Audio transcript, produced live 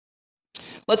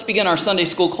Let's begin our Sunday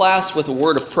school class with a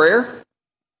word of prayer.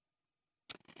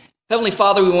 Heavenly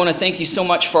Father, we want to thank you so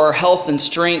much for our health and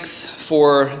strength,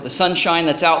 for the sunshine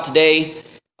that's out today.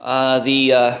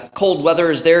 The cold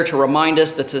weather is there to remind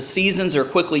us that the seasons are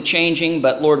quickly changing,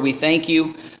 but Lord, we thank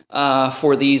you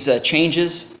for these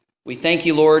changes. We thank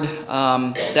you, Lord,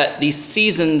 that these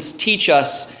seasons teach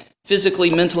us physically,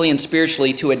 mentally, and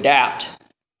spiritually to adapt.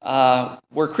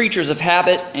 We're creatures of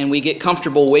habit, and we get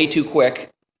comfortable way too quick.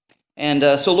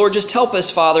 And so, Lord, just help us,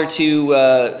 Father,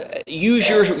 to use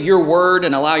your word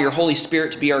and allow your Holy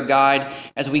Spirit to be our guide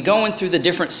as we go in through the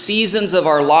different seasons of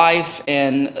our life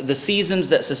and the seasons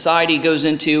that society goes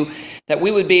into, that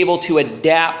we would be able to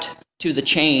adapt to the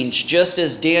change, just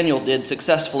as Daniel did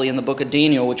successfully in the book of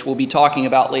Daniel, which we'll be talking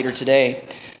about later today.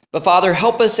 But Father,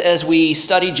 help us as we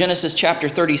study Genesis chapter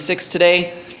 36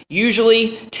 today.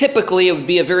 Typically, it would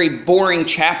be a very boring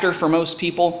chapter for most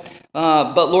people.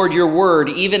 But Lord, your word,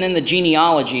 even in the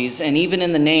genealogies and even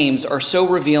in the names, are so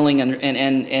revealing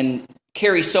and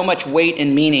carry so much weight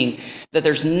and meaning that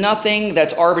there's nothing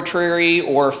that's arbitrary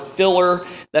or filler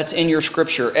that's in your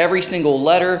scripture. Every single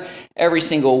letter, every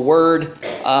single word,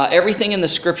 everything in the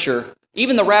scripture.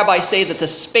 Even the rabbis say that the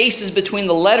spaces between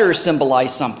the letters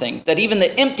symbolize something, that even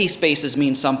the empty spaces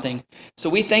mean something. So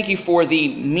we thank you for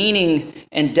the meaning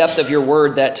and depth of your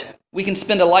word, that we can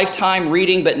spend a lifetime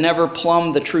reading but never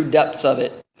plumb the true depths of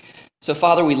it. So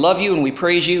Father, we love you and we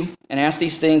praise you and ask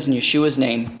these things in Yeshua's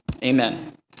name.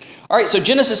 Amen. All right, so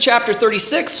Genesis chapter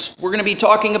 36, we're going to be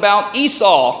talking about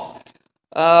Esau.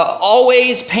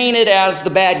 Always painted as the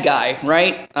bad guy,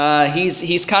 right?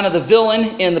 He's kind of the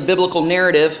villain in the biblical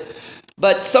narrative,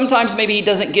 but sometimes maybe he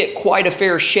doesn't get quite a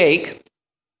fair shake.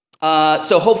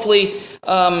 So hopefully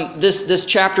this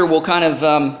chapter will kind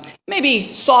of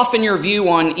maybe soften your view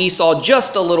on Esau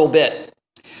just a little bit.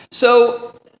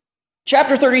 So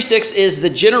chapter 36 is the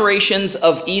generations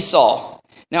of Esau.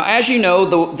 Now, as you know,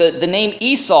 the name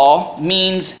Esau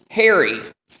means hairy.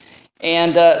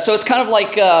 And so it's kind of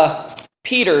like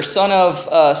Peter, son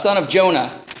of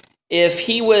Jonah. If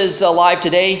he was alive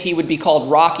today, he would be called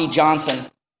Rocky Johnson.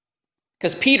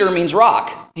 Because Peter means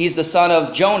rock. He's the son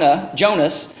of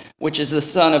Jonas, which is the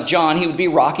son of John. He would be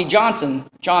Rocky Johnson.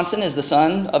 Johnson is the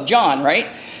son of John, right?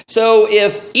 So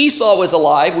if Esau was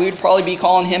alive, we would probably be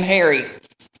calling him Harry.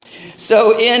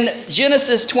 So in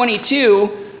Genesis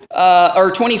 22, or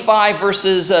 25,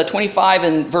 verses 25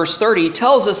 and verse 30,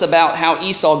 tells us about how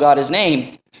Esau got his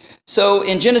name. So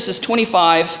in Genesis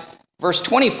 25, verse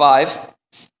 25,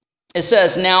 it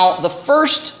says, "Now the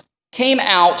first came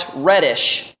out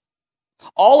reddish.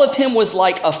 All of him was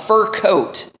like a fur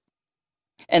coat,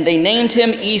 and they named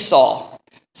him Esau."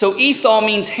 So Esau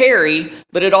means hairy,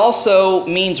 but it also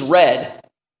means red.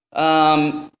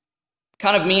 You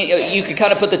could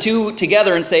kind of put the two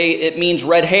together and say it means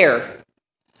red hair.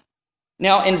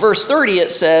 Now in verse 30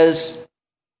 it says,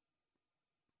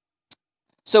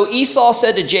 "So Esau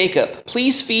said to Jacob,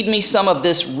 'Please feed me some of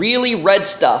this really red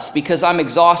stuff because I'm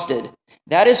exhausted.'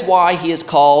 That is why he is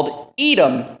called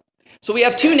Edom." So we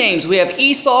have two names. We have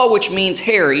Esau, which means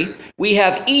hairy. We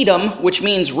have Edom, which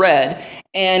means red.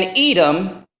 And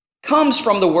Edom comes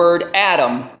from the word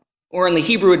Adam, or in the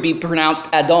Hebrew it would be pronounced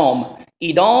Adom.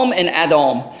 Edom and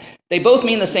Adom. They both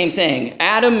mean the same thing.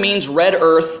 Adam means red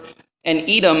earth, and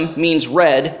Edom means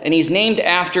red. And he's named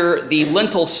after the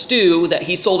lentil stew that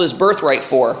he sold his birthright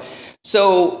for.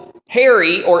 So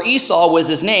Harry, or Esau, was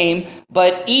his name,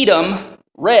 but Edom,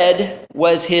 red,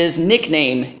 was his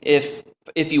nickname, if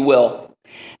you will.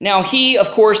 Now, he,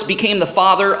 of course, became the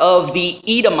father of the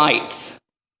Edomites.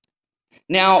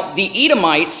 Now, the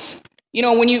Edomites,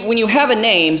 when you have a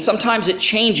name, sometimes it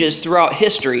changes throughout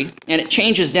history, and it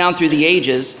changes down through the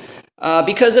ages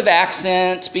because of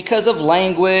accent, because of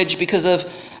language, because of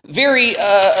very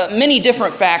many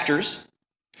different factors.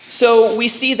 So we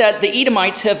see that the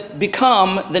Edomites have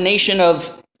become the nation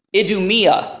of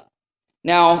Idumea.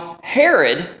 Now,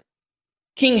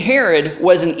 King Herod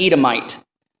was an Edomite.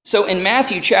 So in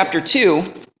Matthew chapter 2,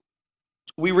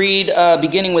 we read,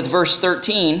 beginning with verse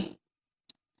 13,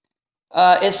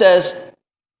 it says,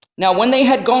 "Now when they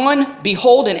had gone,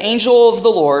 behold, an angel of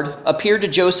the Lord appeared to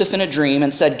Joseph in a dream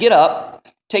and said, 'Get up,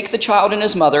 take the child and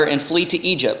his mother, and flee to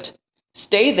Egypt.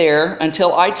 Stay there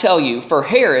until I tell you, for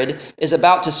Herod is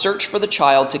about to search for the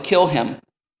child to kill him.'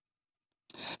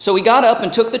 So he got up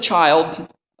and took the child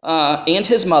and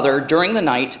his mother during the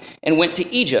night and went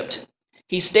to Egypt.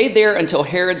 He stayed there until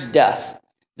Herod's death.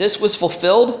 This was to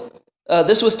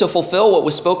fulfill what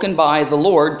was spoken by the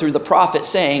Lord through the prophet,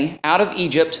 saying, 'Out of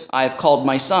Egypt I have called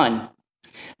my son.'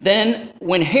 Then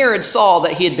when Herod saw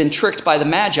that he had been tricked by the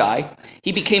Magi,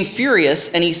 he became furious,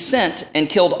 and he sent and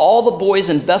killed all the boys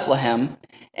in Bethlehem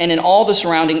and in all the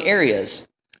surrounding areas.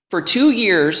 For 2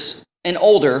 years and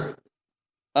older,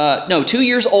 2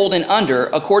 years old and under,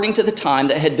 according to the time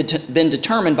that had been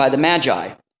determined by the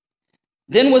Magi.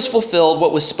 Then was fulfilled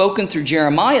what was spoken through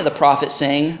Jeremiah the prophet,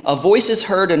 saying, A voice is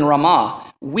heard in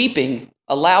Ramah, weeping,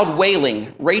 a loud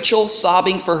wailing, Rachel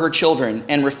sobbing for her children,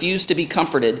 and refused to be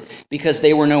comforted, because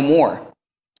they were no more.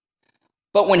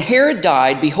 But when Herod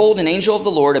died, behold, an angel of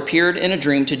the Lord appeared in a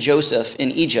dream to Joseph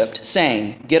in Egypt,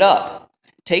 saying, Get up,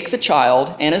 take the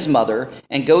child and his mother,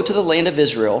 and go to the land of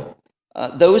Israel.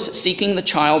 Those seeking the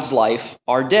child's life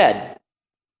are dead.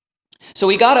 So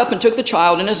he got up and took the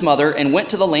child and his mother and went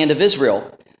to the land of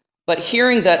Israel. But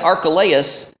hearing that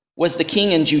Archelaus was the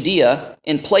king in Judea,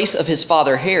 in place of his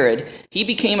father Herod, he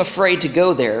became afraid to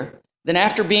go there. Then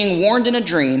after being warned in a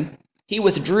dream, he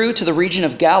withdrew to the region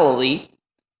of Galilee.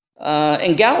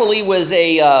 And Galilee was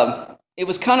it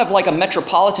was kind of like a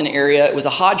metropolitan area. It was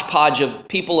a hodgepodge of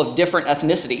people of different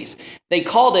ethnicities. They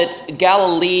called it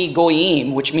Galilee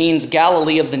Goyim, which means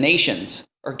Galilee of the nations,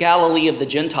 or Galilee of the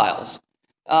Gentiles.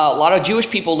 A lot of Jewish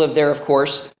people lived there, of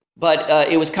course, but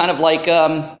it was kind of like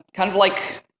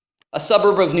a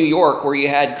suburb of New York, where you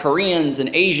had Koreans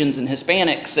and Asians and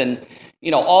Hispanics and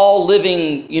all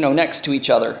living next to each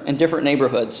other in different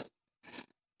neighborhoods.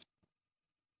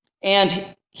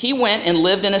 And he went and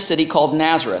lived in a city called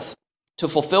Nazareth, to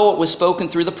fulfill what was spoken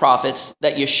through the prophets,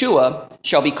 that Yeshua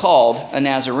shall be called a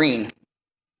Nazarene.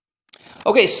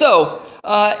 Okay, so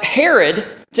Herod,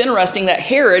 it's interesting that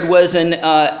Herod was an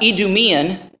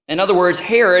Edomian. In other words,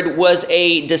 Herod was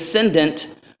a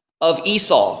descendant of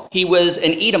Esau. He was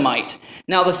an Edomite.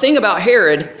 Now, the thing about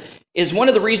Herod is one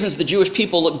of the reasons the Jewish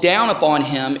people looked down upon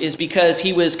him is because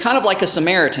he was kind of like a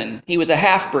Samaritan. He was a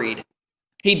half-breed.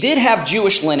 He did have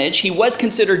Jewish lineage. He was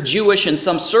considered Jewish in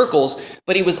some circles,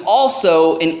 but he was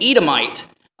also an Edomite.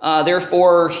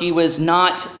 Therefore, he was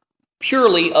not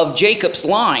purely of Jacob's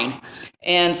line.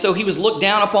 And so he was looked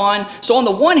down upon. So on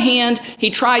the one hand,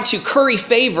 he tried to curry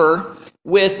favor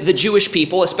with the Jewish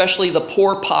people, especially the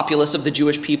poor populace of the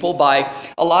Jewish people, by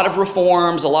a lot of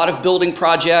reforms, a lot of building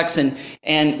projects,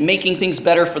 and making things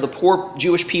better for the poor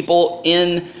Jewish people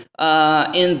in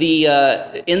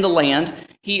the land.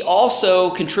 He also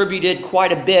contributed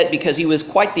quite a bit because he was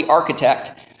quite the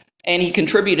architect, and he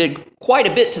contributed quite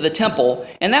a bit to the temple,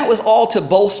 and that was all to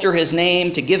bolster his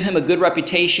name, to give him a good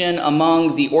reputation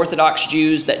among the Orthodox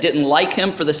Jews that didn't like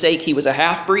him for the sake he was a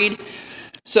half-breed.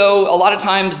 So a lot of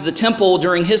times the temple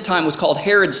during his time was called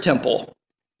Herod's temple.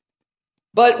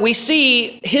 But we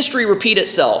see history repeat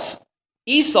itself.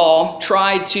 Esau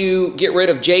tried to get rid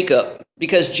of Jacob,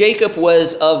 because Jacob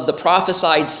was of the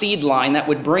prophesied seed line that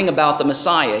would bring about the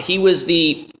Messiah. He was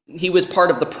part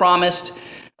of the promised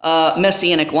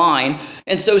messianic line.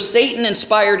 And so Satan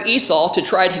inspired Esau to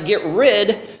try to get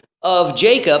rid of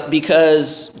Jacob,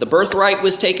 because the birthright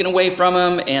was taken away from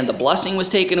him and the blessing was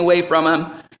taken away from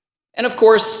him. And of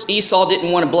course, Esau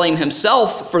didn't want to blame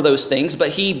himself for those things, but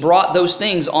he brought those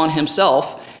things on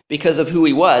himself because of who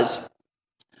he was.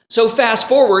 So fast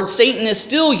forward, Satan is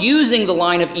still using the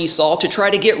line of Esau to try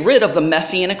to get rid of the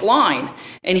messianic line.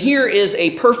 And here is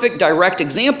a perfect direct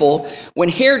example. When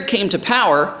Herod came to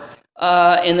power,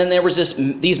 and then there was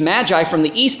these magi from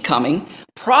the east coming,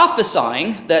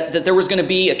 prophesying that there was going to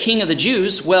be a king of the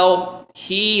Jews. Well,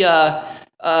 he got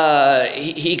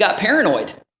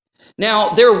paranoid. Now,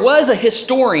 there was a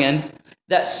historian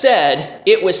that said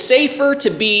it was safer to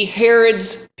be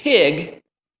Herod's pig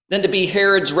than to be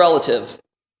Herod's relative.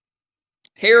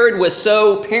 Herod was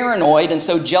so paranoid and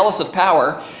so jealous of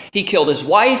power, he killed his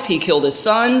wife, he killed his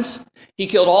sons, he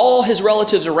killed all his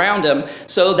relatives around him.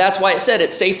 So that's why it said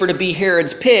it's safer to be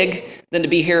Herod's pig than to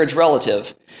be Herod's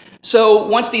relative. So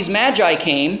once these magi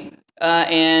came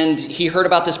and he heard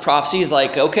about this prophecy, he's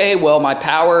like, okay, well, my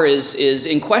power is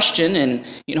in question, and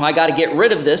I got to get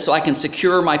rid of this so I can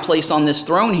secure my place on this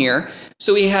throne here.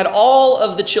 So he had all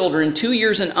of the children 2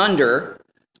 years and under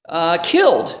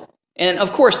killed. And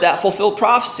of course, that fulfilled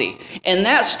prophecy. And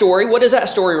that story, what does that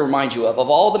story remind you of? Of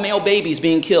all the male babies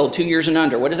being killed 2 years and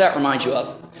under, what does that remind you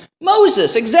of?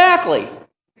 Moses, exactly.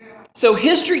 So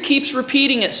history keeps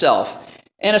repeating itself.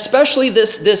 And especially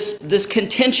this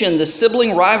contention, this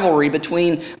sibling rivalry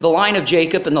between the line of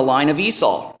Jacob and the line of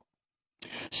Esau.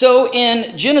 So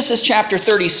in Genesis chapter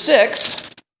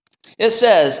 36, it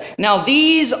says, now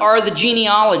these are the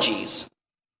genealogies.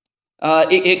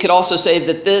 It could also say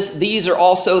that these are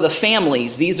also the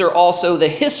families. These are also the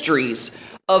histories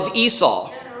of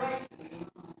Esau.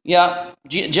 Yeah,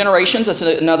 generations, that's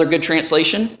another good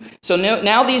translation. So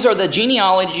now these are the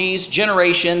genealogies,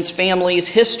 generations, families,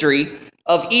 history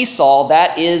of Esau,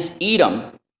 that is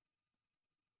Edom.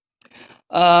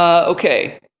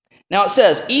 Okay. Now it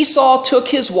says, Esau took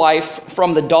his wife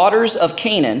from the daughters of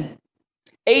Canaan,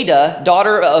 Adah,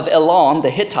 daughter of Elam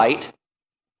the Hittite,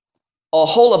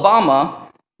 Aholibamah,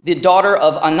 the daughter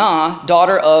of Anah,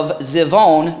 daughter of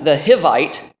Zivon the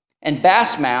Hivite, and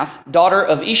Basmath, daughter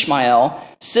of Ishmael,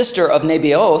 sister of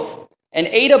Nebaioth. And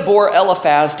Adah bore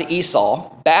Eliphaz to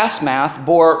Esau, Basmath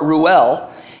bore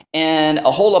Ruel, and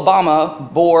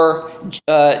Aholibamah bore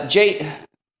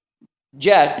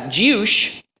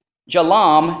Jeush,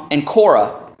 Jalam, and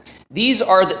Korah. These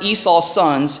are the Esau's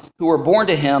sons who were born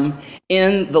to him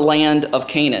in the land of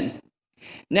Canaan.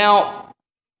 Now,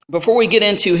 before we get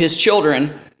into his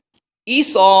children,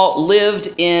 Esau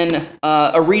lived in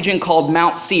a region called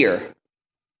Mount Seir.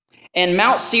 And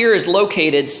Mount Seir is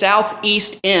located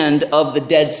southeast end of the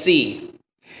Dead Sea.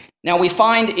 Now we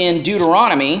find in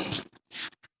Deuteronomy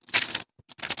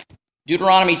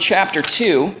chapter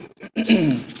 2,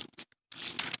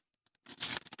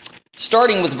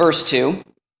 starting with verse 2,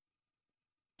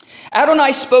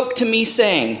 Adonai spoke to me,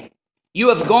 saying, You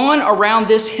have gone around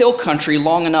this hill country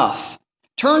long enough.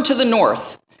 Turn to the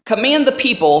north. Command the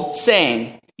people,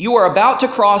 saying, You are about to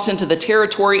cross into the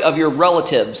territory of your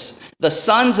relatives, the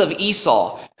sons of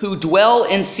Esau, who dwell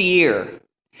in Seir.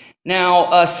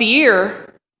 Now,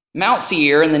 Seir, Mount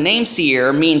Seir, and the name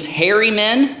Seir means hairy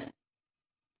men.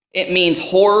 It means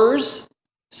horrors.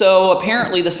 So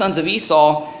apparently the sons of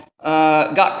Esau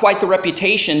got quite the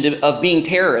reputation of being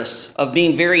terrorists, of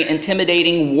being very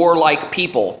intimidating, warlike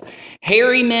people.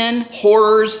 Hairy men,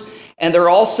 horrors, and they're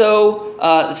also,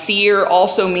 Seir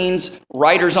also means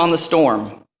riders on the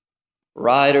storm.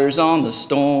 Riders on the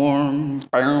storm,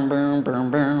 boom, boom,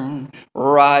 boom, boom.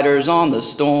 Riders on the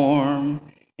storm.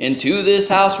 Into this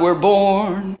house we're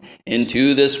born,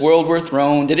 into this world we're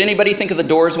thrown. Did anybody think of the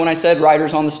Doors when I said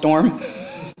riders on the storm?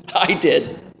 I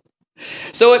did.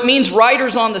 So it means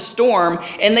riders on the storm,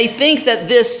 and they think that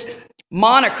this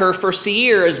moniker for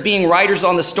Seir as being riders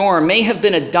on the storm may have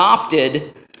been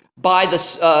adopted by the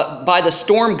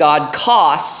storm god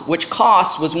Kos, which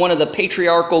Kos was one of the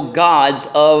patriarchal gods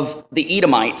of the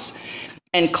Edomites,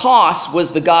 and Kos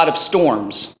was the god of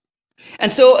storms.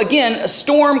 And so again, a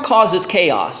storm causes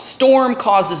chaos, storm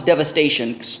causes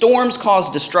devastation, storms cause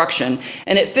destruction,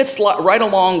 and it fits right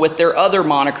along with their other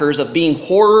monikers of being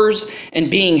horrors and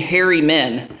being hairy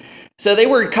men. So they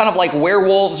were kind of like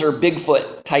werewolves or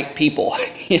Bigfoot type people,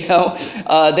 you know.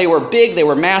 They were big, they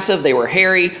were massive, they were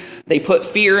hairy. They put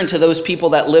fear into those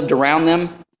people that lived around them.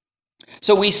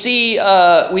 So we see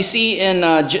in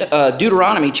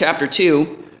Deuteronomy chapter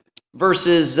 2,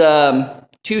 verses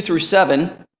 2 through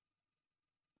 7.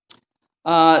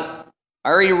 I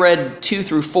already read 2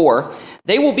 through 4.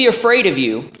 They will be afraid of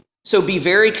you, so be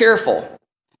very careful.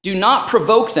 Do not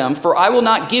provoke them, for I will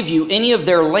not give you any of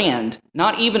their land,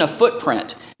 not even a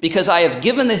footprint, because I have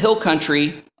given the hill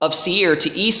country of Seir to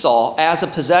Esau as a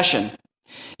possession.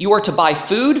 You are to buy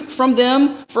food from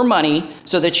them for money,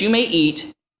 so that you may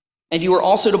eat, and you are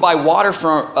also to buy water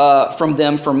from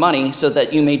them for money, so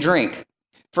that you may drink.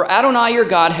 For Adonai your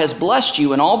God has blessed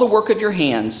you in all the work of your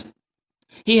hands.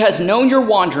 He has known your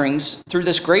wanderings through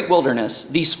this great wilderness.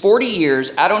 These 40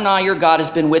 years, Adonai your God has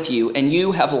been with you, and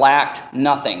you have lacked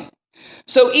nothing.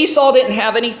 So Esau didn't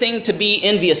have anything to be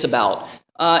envious about.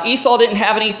 Esau didn't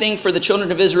have anything for the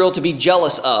children of Israel to be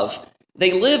jealous of.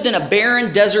 They lived in a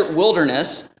barren desert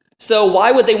wilderness, so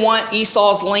why would they want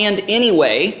Esau's land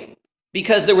anyway?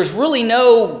 Because there was really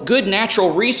no good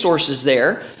natural resources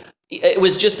there. It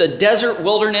was just a desert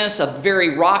wilderness, a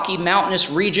very rocky, mountainous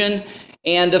region.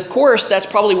 And of course, that's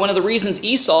probably one of the reasons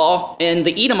Esau and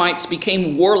the Edomites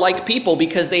became warlike people,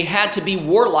 because they had to be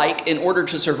warlike in order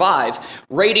to survive,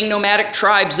 raiding nomadic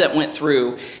tribes that went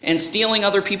through and stealing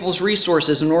other people's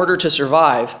resources in order to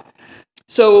survive.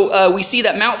 So we see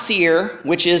that Mount Seir,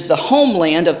 which is the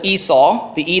homeland of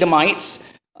Esau, the Edomites,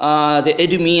 the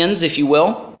Edomians, if you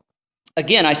will.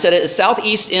 Again, I said it is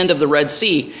southeast end of the Red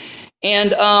Sea.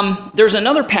 And there's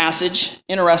another passage,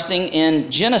 interesting, in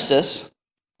Genesis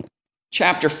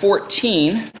chapter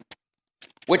 14,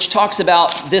 which talks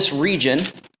about this region.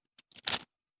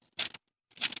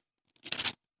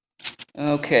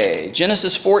 Okay,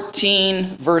 Genesis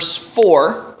 14, verse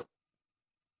 4.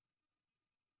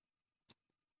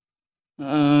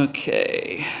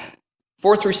 Okay,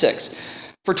 4 through 6.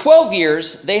 For 12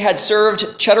 years they had served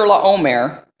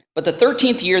Chedorlaomer, but the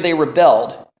 13th year they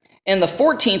rebelled. In the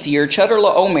 14th year,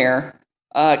 Chedorlaomer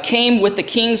came with the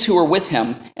kings who were with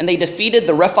him, and they defeated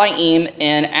the Rephaim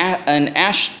and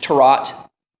Ashtaroth,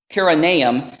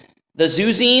 Karanaim, the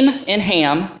Zuzim and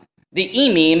Ham, the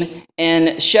Emim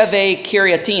and Sheve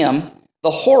Kiriataim, the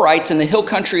Horites in the hill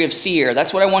country of Seir.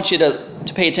 That's what I want you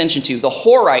to pay attention to. The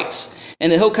Horites in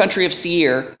the hill country of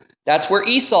Seir, That's where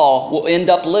Esau will end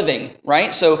up living,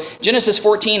 right? So Genesis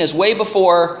 14 is way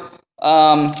before,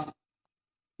 the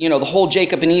whole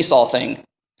Jacob and Esau thing.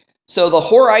 So the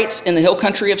Horites in the hill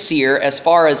country of Seir, as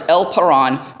far as El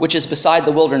Paran, which is beside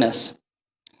the wilderness.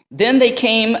 Then they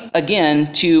came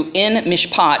again to En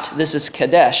Mishpat, this is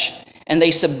Kadesh, and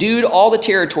they subdued all the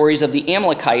territories of the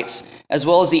Amalekites, as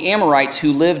well as the Amorites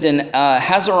who lived in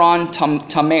Hazaron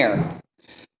Tamar.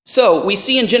 So we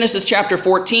see in Genesis chapter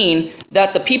 14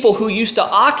 that the people who used to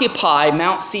occupy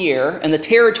Mount Seir and the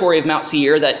territory of Mount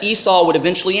Seir that Esau would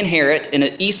eventually inherit and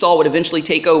that Esau would eventually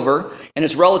take over and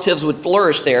his relatives would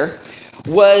flourish there,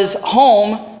 was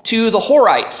home to the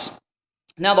Horites.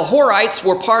 Now the Horites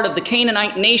were part of the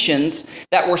Canaanite nations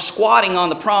that were squatting on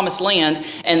the promised land,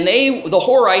 and the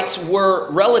Horites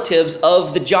were relatives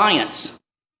of the giants.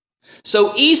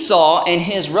 So Esau and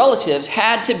his relatives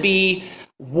had to be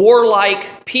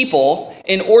warlike people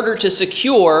in order to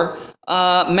secure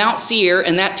Mount Seir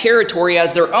and that territory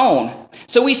as their own.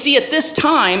 So we see at this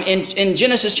time in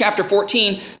Genesis chapter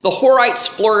 14, the Horites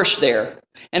flourished there.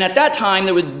 And at that time,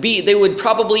 they would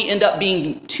probably end up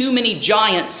being too many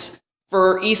giants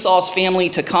for Esau's family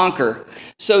to conquer.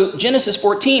 So Genesis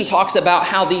 14 talks about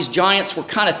how these giants were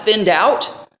kind of thinned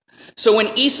out. So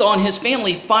when Esau and his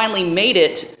family finally made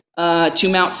it to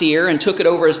Mount Seir and took it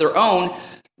over as their own,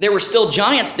 there were still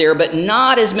giants there, but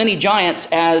not as many giants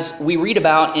as we read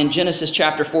about in Genesis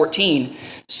chapter 14.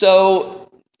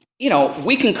 So,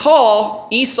 we can call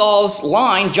Esau's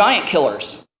line giant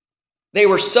killers. They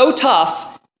were so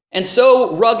tough and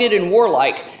so rugged and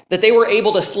warlike that they were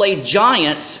able to slay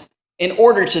giants in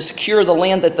order to secure the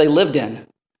land that they lived in.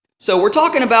 So we're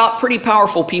talking about pretty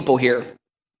powerful people here.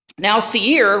 Now,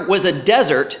 Seir was a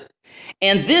desert,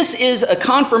 and this is a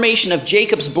confirmation of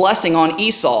Jacob's blessing on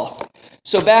Esau.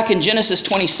 So back in Genesis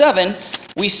 27,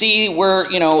 we see where,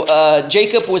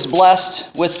 Jacob was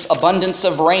blessed with abundance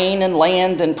of rain and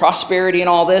land and prosperity and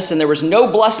all this, and there was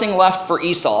no blessing left for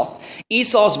Esau.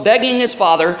 Esau's begging his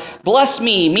father, "Bless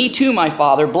me, me too, my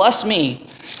father, bless me."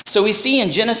 So we see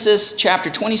in Genesis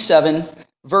chapter 27,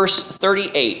 verse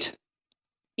 38,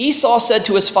 Esau said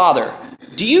to his father,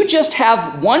 "Do you just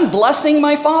have one blessing,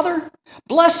 my father?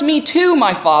 Bless me too,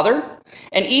 my father."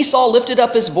 And Esau lifted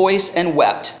up his voice and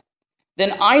wept.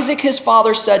 Then Isaac his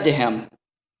father said to him,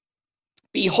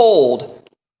 "Behold,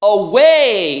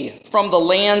 away from the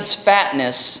land's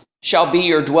fatness shall be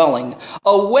your dwelling,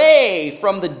 away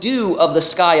from the dew of the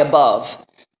sky above.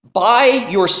 By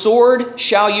your sword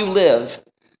shall you live,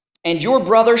 and your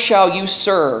brother shall you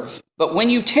serve. But when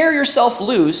you tear yourself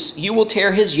loose, you will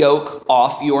tear his yoke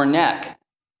off your neck."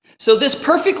 So this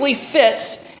perfectly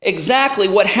fits exactly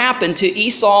what happened to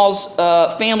Esau's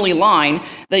family line.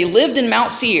 They lived in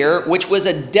Mount Seir, which was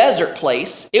a desert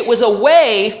place. It was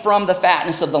away from the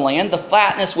fatness of the land. The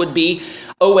fatness would be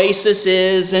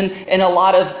oases and a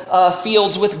lot of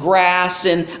fields with grass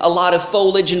and a lot of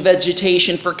foliage and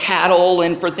vegetation for cattle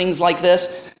and for things like this.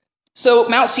 So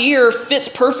Mount Seir fits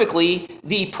perfectly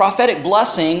the prophetic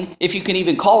blessing, if you can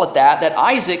even call it that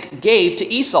Isaac gave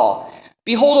to Esau.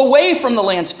 "Behold, away from the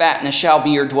land's fatness shall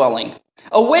be your dwelling,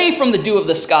 away from the dew of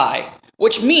the sky,"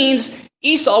 which means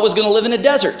Esau was going to live in a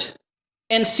desert.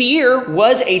 And Seir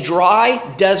was a dry,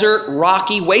 desert,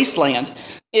 rocky wasteland.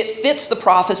 It fits the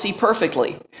prophecy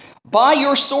perfectly. "By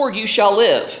your sword you shall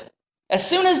live." As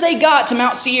soon as they got to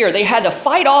Mount Seir, they had to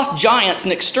fight off giants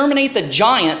and exterminate the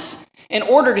giants in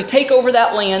order to take over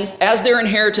that land as their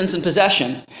inheritance and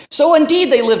possession. So indeed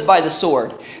they lived by the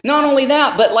sword. Not only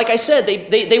that, but like I said,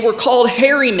 they were called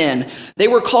hairy men. They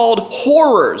were called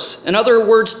horrors. In other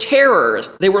words, terror.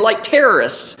 They were like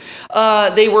terrorists.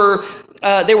 They were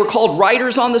called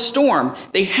riders on the storm.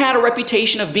 They had a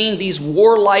reputation of being this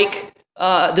warlike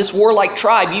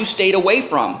tribe you stayed away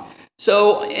from.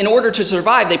 So in order to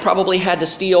survive, they probably had to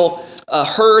steal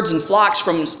herds and flocks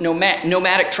from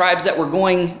nomadic tribes that were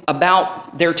going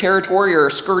about their territory or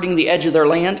skirting the edge of their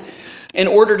land in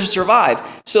order to survive.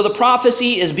 So the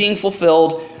prophecy is being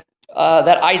fulfilled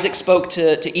that Isaac spoke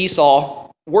to Esau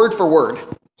word for word.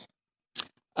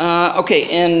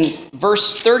 In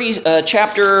verse 30,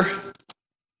 chapter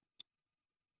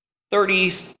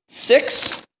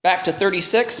 36, back to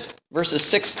 36, verses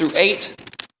 6 through 8.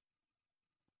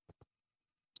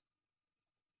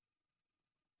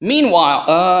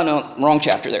 Meanwhile, wrong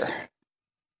chapter there.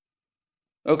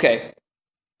 Okay.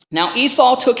 Now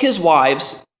Esau took his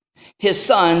wives, his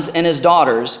sons, and his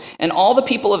daughters, and all the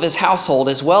people of his household,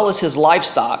 as well as his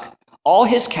livestock, all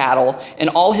his cattle, and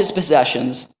all his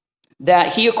possessions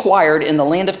that he acquired in the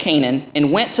land of Canaan,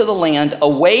 and went to the land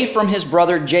away from his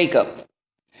brother Jacob.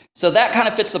 So that kind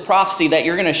of fits the prophecy that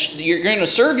you're going to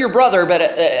serve your brother, but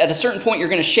at a certain point you're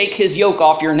going to shake his yoke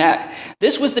off your neck.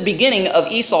 This was the beginning of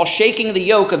Esau shaking the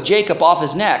yoke of Jacob off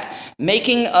his neck,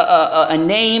 making a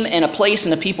name and a place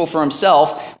and a people for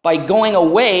himself by going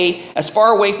away, as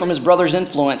far away from his brother's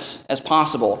influence as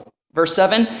possible. Verse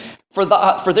 7, for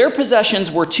their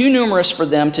possessions were too numerous for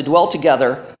them to dwell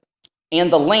together,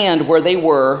 and the land where they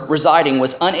were residing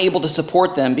was unable to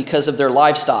support them because of their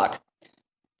livestock.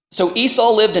 So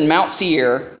Esau lived in Mount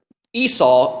Seir.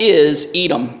 Esau is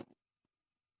Edom.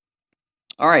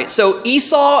 All right, so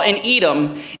Esau and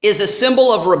Edom is a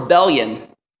symbol of rebellion,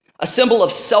 a symbol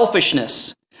of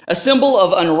selfishness, a symbol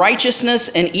of unrighteousness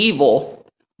and evil,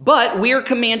 but we are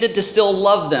commanded to still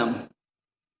love them.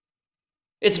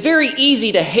 It's very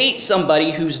easy to hate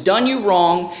somebody who's done you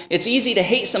wrong. It's easy to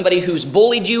hate somebody who's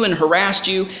bullied you and harassed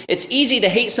you. It's easy to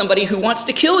hate somebody who wants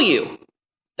to kill you.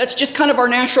 That's just kind of our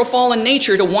natural fallen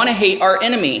nature to want to hate our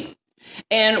enemy.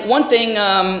 And one thing,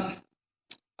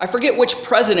 I forget which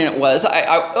president it was.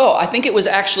 I think it was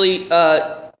actually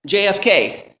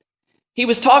JFK. He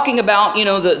was talking about,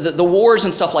 the wars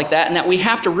and stuff like that, and that we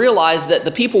have to realize that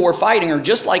the people we're fighting are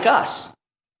just like us.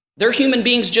 They're human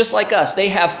beings just like us. They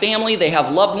have family, they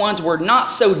have loved ones. We're not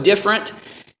so different,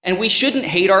 and we shouldn't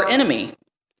hate our enemy.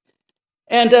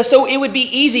 And so it would be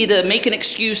easy to make an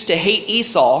excuse to hate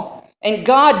Esau. And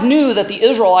God knew that the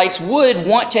Israelites would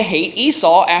want to hate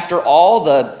Esau after all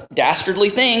the dastardly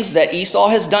things that Esau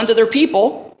has done to their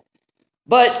people.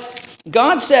 But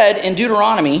God said in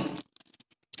Deuteronomy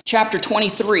chapter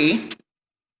 23,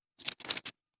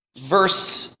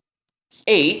 verse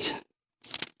 8,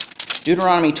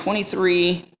 Deuteronomy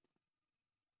 23,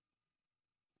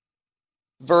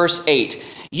 verse 8,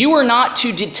 you are not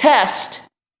to detest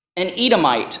an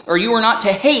Edomite, or you are not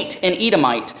to hate an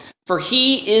Edomite, for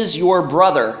he is your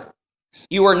brother.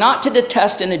 You are not to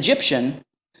detest an Egyptian,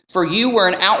 for you were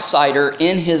an outsider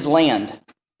in his land.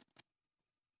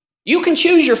 You can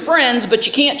choose your friends, but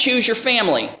you can't choose your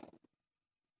family.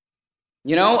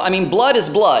 Blood is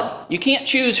blood. You can't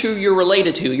choose who you're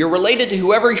related to. You're related to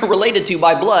whoever you're related to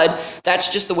by blood. That's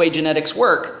just the way genetics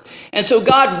work. And so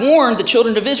God warned the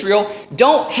children of Israel,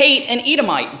 don't hate an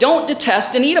Edomite. Don't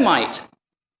detest an Edomite.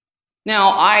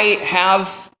 Now, I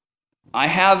have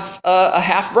a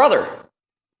half-brother.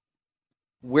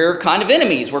 We're kind of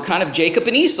enemies. We're kind of Jacob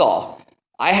and Esau.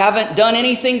 I haven't done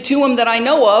anything to him that I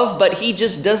know of, but he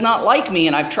just does not like me,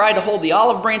 and I've tried to hold the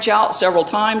olive branch out several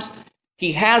times.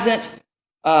 He hasn't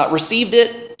received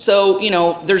it. So,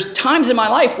 there's times in my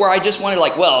life where I just wanted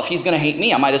if he's going to hate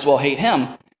me, I might as well hate him.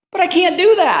 But I can't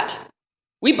do that.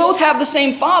 We both have the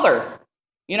same father.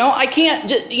 I can't,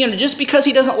 just because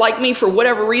he doesn't like me for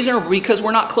whatever reason, or because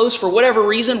we're not close for whatever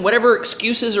reason, whatever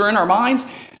excuses are in our minds,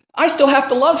 I still have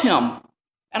to love him.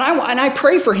 And I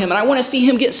pray for him, and I want to see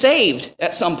him get saved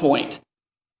at some point.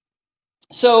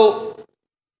 So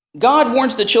God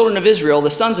warns the children of Israel, the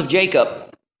sons of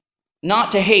Jacob,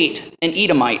 not to hate an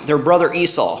Edomite, their brother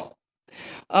Esau.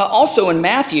 Also in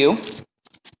Matthew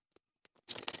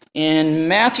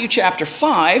chapter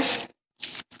 5,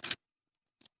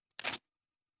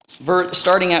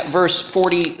 starting at verse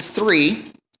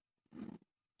 43,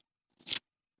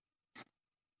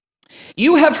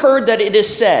 you have heard that it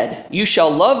is said, you shall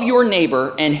love your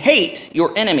neighbor and hate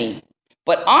your enemy.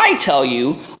 But I tell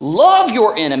you, love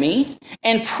your enemy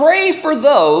and pray for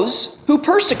those who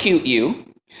persecute you,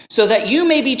 so that you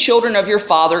may be children of your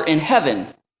Father in heaven.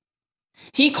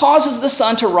 He causes the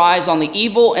sun to rise on the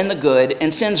evil and the good,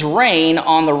 and sends rain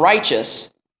on the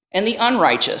righteous and the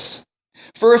unrighteous.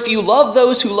 For if you love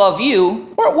those who love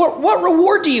you, what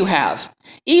reward do you have?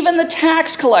 Even the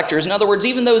tax collectors, in other words,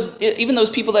 even those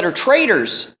people that are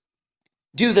traitors,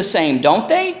 do the same, don't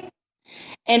they?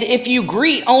 And if you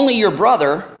greet only your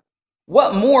brother,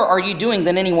 what more are you doing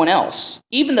than anyone else?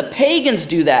 Even the pagans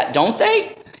do that, don't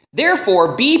they?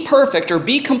 Therefore, be perfect or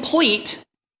be complete,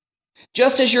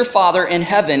 just as your Father in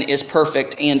heaven is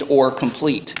perfect and or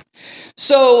complete.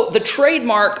 So the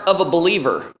trademark of a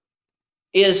believer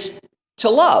is to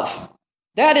love.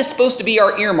 That is supposed to be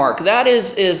our earmark. That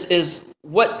is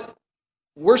what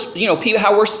we're,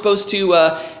 how we're supposed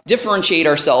to differentiate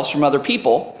ourselves from other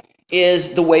people, is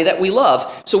the way that we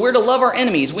love. So we're to love our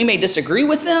enemies. We may disagree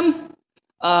with them.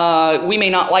 We may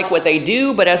not like what they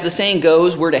do, but as the saying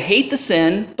goes, we're to hate the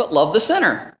sin, but love the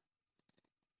sinner.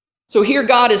 So here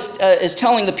God is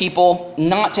telling the people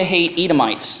not to hate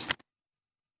Edomites.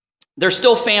 They're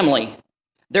still family.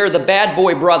 They're the bad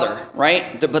boy brother,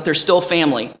 right? But they're still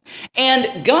family.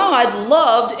 And God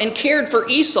loved and cared for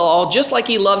Esau just like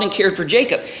he loved and cared for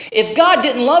Jacob. If God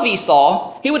didn't love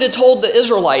Esau, he would have told the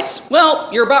Israelites, well,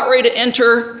 you're about ready to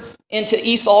enter into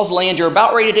Esau's land. You're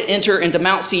about ready to enter into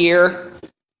Mount Seir.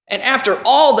 And after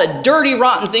all the dirty,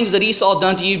 rotten things that Esau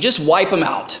done to you, just wipe them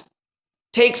out.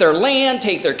 Take their land,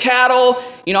 take their cattle.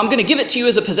 I'm going to give it to you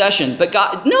as a possession. But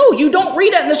God, no, you don't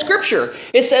read that in the scripture.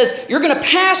 It says you're going to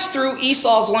pass through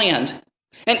Esau's land.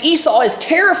 And Esau is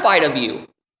terrified of you.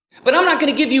 But I'm not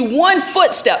going to give you one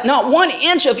footstep, not 1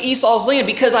 inch of Esau's land,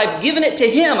 because I've given it to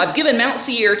him. I've given Mount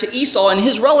Seir to Esau and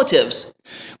his relatives.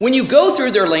 When you go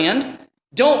through their land,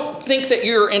 don't think that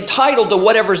you're entitled to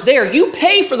whatever's there. You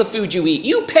pay for the food you eat.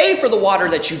 You pay for the water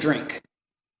that you drink.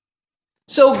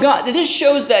 So this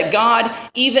shows that God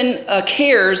even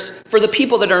cares for the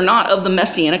people that are not of the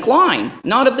Messianic line,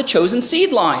 not of the chosen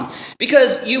seed line,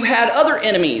 because you had other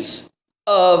enemies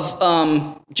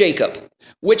of Jacob,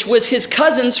 which was his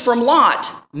cousins from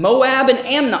Lot, Moab and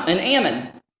Ammon,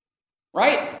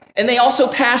 right? And they also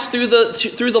passed through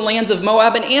the lands of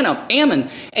Moab and Ammon.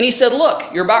 And he said,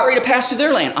 look, you're about ready to pass through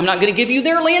their land. I'm not going to give you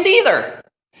their land either,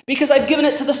 because I've given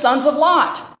it to the sons of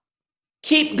Lot.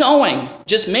 Keep going.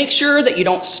 Just make sure that you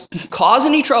don't cause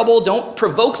any trouble. Don't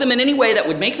provoke them in any way that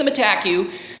would make them attack you.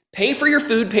 Pay for your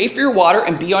food, pay for your water,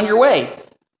 and be on your way.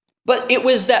 But it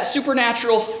was that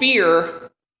supernatural fear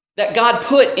that God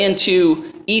put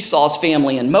into Esau's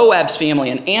family and Moab's family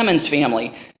and Ammon's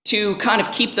family to kind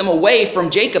of keep them away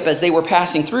from Jacob as they were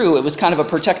passing through. It was kind of a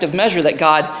protective measure that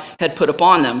God had put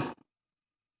upon them.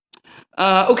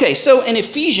 So in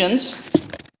Ephesians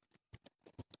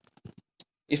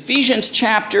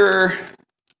chapter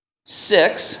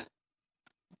 6,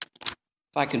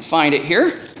 if I can find it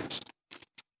here.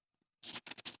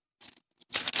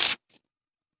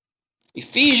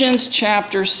 Ephesians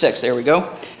chapter 6, there we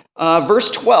go. Verse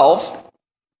 12,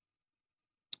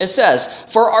 it says,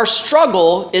 "For our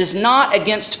struggle is not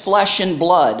against flesh and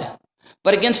blood,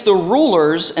 but against the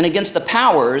rulers and against the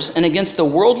powers and against the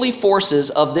worldly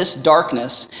forces of this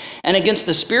darkness and against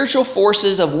the spiritual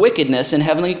forces of wickedness in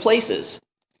heavenly places."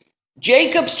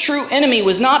 Jacob's true enemy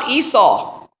was not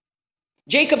Esau.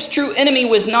 Jacob's true enemy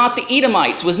was not the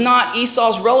Edomites, was not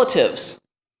Esau's relatives.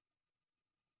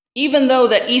 Even though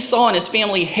that Esau and his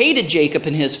family hated Jacob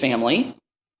and his family,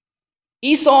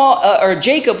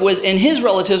 Jacob was, and his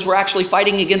relatives were actually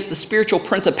fighting against the spiritual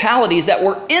principalities that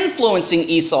were influencing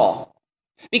Esau.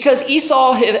 Because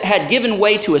Esau had given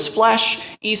way to his flesh,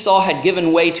 Esau had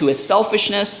given way to his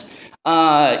selfishness.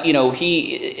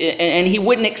 He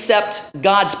wouldn't accept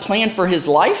God's plan for his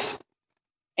life.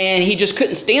 And he just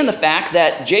couldn't stand the fact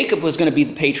that Jacob was going to be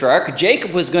the patriarch.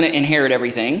 Jacob was going to inherit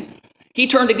everything. He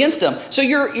turned against him. So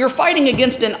you're fighting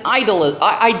against an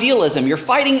idealism. You're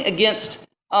fighting against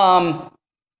an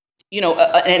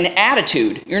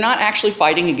attitude. You're not actually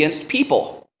fighting against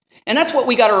people. And that's what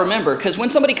we got to remember, because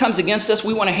when somebody comes against us,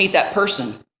 we want to hate that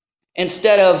person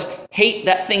instead of hate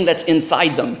that thing that's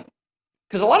inside them.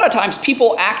 Because a lot of times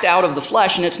people act out of the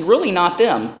flesh and it's really not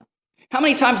them. How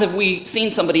many times have we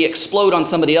seen somebody explode on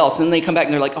somebody else and then they come back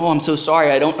and they're like, "Oh, I'm so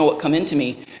sorry. I don't know what come into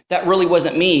me. That really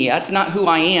wasn't me. That's not who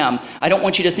I am. I don't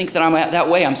want you to think that I'm that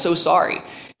way. I'm so sorry."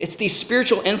 It's these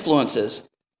spiritual influences.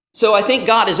 So I think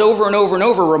God is over and over and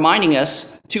over reminding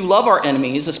us to love our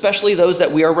enemies, especially those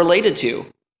that we are related to.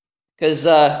 Because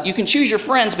you can choose your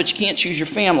friends, but you can't choose your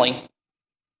family.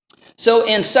 So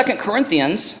in 2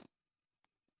 Corinthians,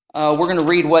 we're going to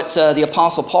read what the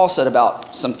Apostle Paul said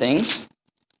about some things.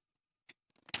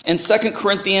 In 2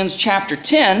 Corinthians chapter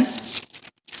 10,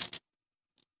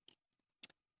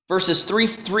 verses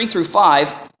 3 through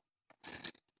 5,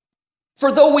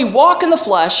 "For though we walk in the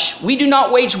flesh, we do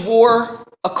not wage war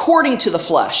according to the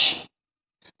flesh.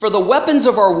 For the weapons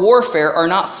of our warfare are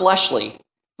not fleshly,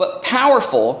 but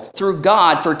powerful through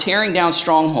God for tearing down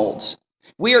strongholds.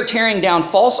 We are tearing down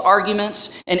false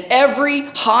arguments and every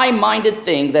high-minded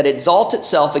thing that exalts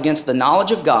itself against the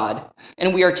knowledge of God,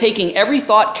 and we are taking every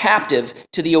thought captive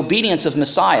to the obedience of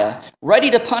Messiah, ready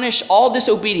to punish all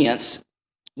disobedience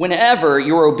whenever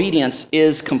your obedience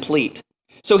is complete."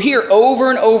 So here, over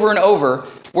and over and over,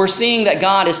 we're seeing that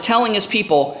God is telling his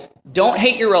people, don't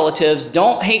hate your relatives,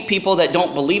 don't hate people that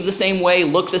don't believe the same way,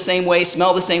 look the same way,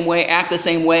 smell the same way, act the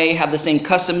same way, have the same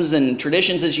customs and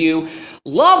traditions as you.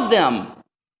 Love them.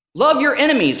 Love your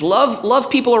enemies. Love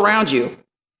people around you.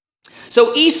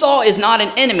 So Esau is not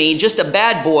an enemy, just a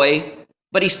bad boy,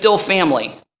 but he's still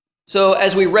family. So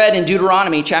as we read in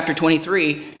Deuteronomy chapter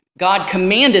 23, God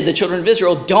commanded the children of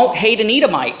Israel, don't hate an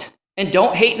Edomite and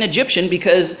don't hate an Egyptian,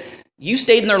 because you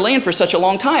stayed in their land for such a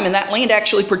long time, and that land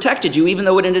actually protected you, even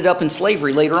though it ended up in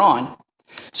slavery later on.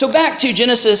 So back to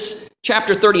Genesis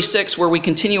chapter 36, where we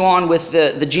continue on with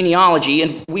the genealogy,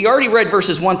 and we already read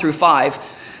verses 1 through 5.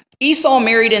 Esau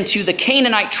married into the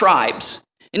Canaanite tribes,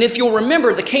 And if you'll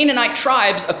remember, the Canaanite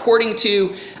tribes, according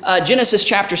to Genesis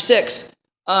chapter 6,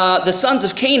 the sons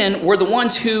of Canaan were the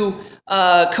ones who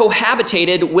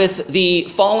cohabitated with the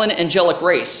fallen angelic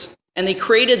race. And they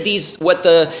created these, what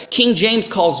the King James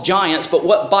calls giants, but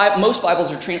what most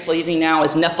Bibles are translating now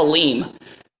as Nephilim.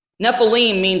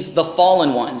 Nephilim means the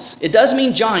fallen ones. It does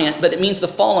mean giant, but it means the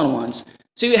fallen ones.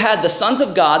 So you had the sons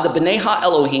of God, the B'nai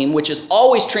Ha-Elohim, which is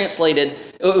always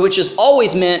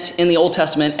meant in the Old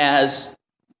Testament as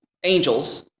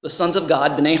angels, the sons of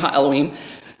God, B'nai Ha-Elohim,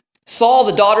 saw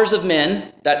the daughters of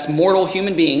men, that's mortal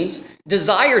human beings,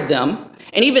 desired them.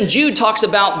 And even Jude talks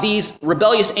about these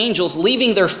rebellious angels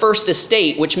leaving their first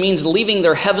estate, which means leaving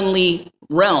their heavenly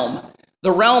realm,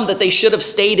 the realm that they should have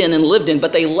stayed in and lived in,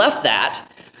 but they left that.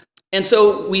 And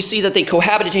so we see that they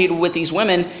cohabitated with these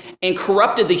women and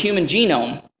corrupted the human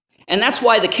genome. And that's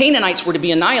why the Canaanites were to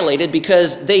be annihilated,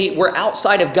 because they were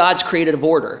outside of God's creative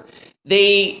order.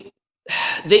 They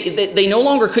no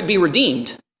longer could be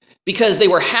redeemed because they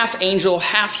were half angel,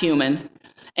 half human.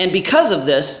 And because of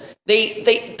this, they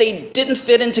didn't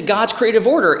fit into God's creative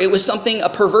order. It was a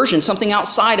perversion, something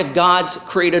outside of God's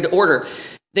created order.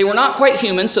 They were not quite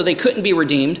human, so they couldn't be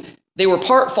redeemed. They were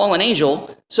part fallen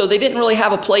angel, so they didn't really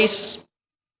have a place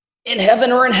in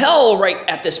heaven or in hell right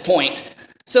at this point.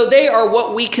 So they are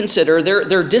what we consider,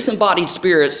 they're disembodied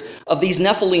spirits of these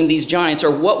Nephilim, these giants,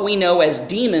 are what we know as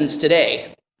demons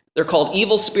today. They're called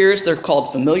evil spirits. They're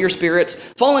called familiar spirits.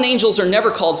 Fallen angels are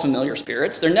never called familiar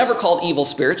spirits. They're never called evil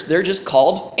spirits. They're just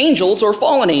called angels or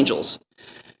fallen angels.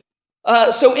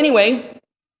 So anyway,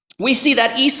 we see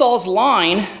that Esau's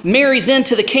line marries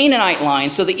into the Canaanite line.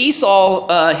 So the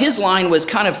Esau, his line was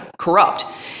kind of corrupt.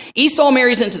 Esau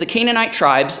marries into the Canaanite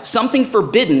tribes, something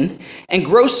forbidden, and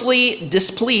grossly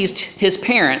displeased his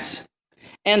parents.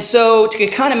 And so to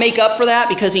kind of make up for that,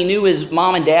 because he knew his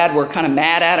mom and dad were kind of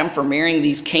mad at him for marrying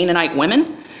these Canaanite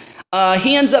women,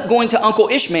 he ends up going to Uncle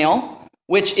Ishmael,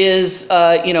 which is,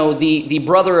 the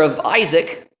brother of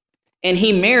Isaac, and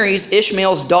he marries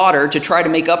Ishmael's daughter to try to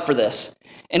make up for this.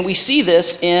 And we see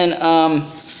this in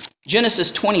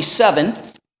Genesis 27,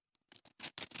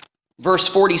 verse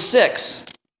 46.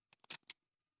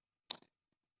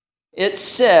 It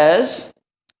says,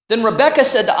 "Then Rebekah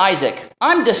said to Isaac,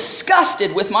 'I'm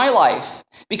disgusted with my life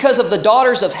because of the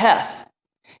daughters of Heth.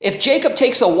 If Jacob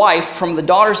takes a wife from the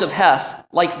daughters of Heth,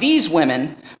 like these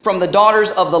women from the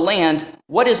daughters of the land,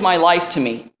 what is my life to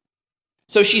me?'"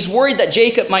 So she's worried that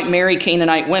Jacob might marry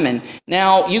Canaanite women.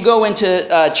 Now, you go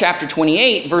into chapter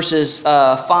 28, verses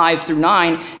 5 through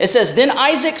 9. It says, "Then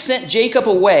Isaac sent Jacob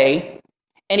away,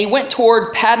 and he went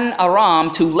toward Paddan Aram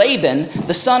to Laban,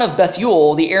 the son of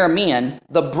Bethuel, the Aramean,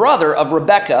 the brother of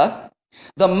Rebekah,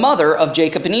 the mother of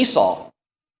Jacob and Esau.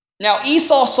 Now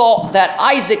Esau saw that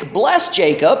Isaac blessed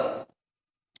Jacob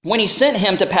when he sent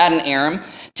him to Paddan Aram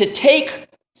to take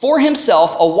for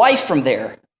himself a wife from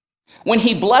there. When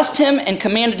he blessed him and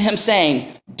commanded him,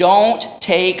 saying, 'Don't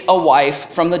take a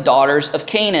wife from the daughters of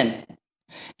Canaan.'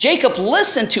 Jacob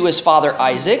listened to his father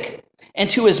Isaac and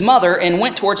to his mother, and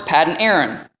went towards Paddan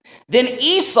Aram. Then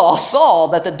Esau saw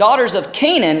that the daughters of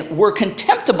Canaan were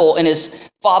contemptible in his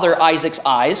father Isaac's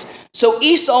eyes. So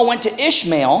Esau went to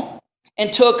Ishmael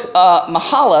and took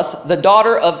Mahalath, the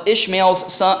daughter of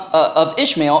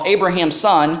Ishmael, Abraham's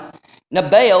son,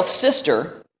 Nebaioth's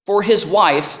sister, for his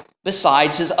wife,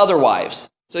 besides his other wives."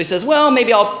 So he says, well,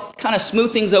 maybe I'll kind of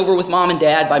smooth things over with mom and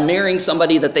dad by marrying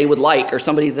somebody that they would like, or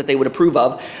somebody that they would approve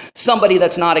of, somebody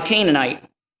that's not a Canaanite.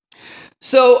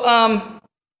 So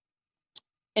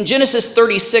in Genesis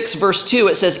 36, verse 2,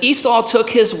 it says, "Esau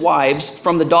took his wives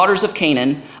from the daughters of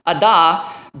Canaan, Adah,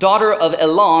 daughter of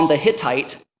Elon the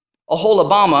Hittite,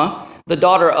 Aholibamah, the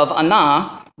daughter of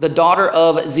Anah, the daughter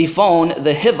of Zephon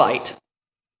the Hivite."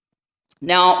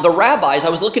 Now, the rabbis, I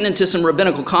was looking into some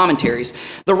rabbinical commentaries.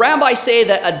 The rabbis say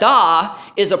that Adah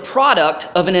is a product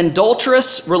of an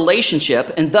adulterous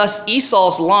relationship, and thus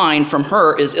Esau's line from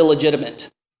her is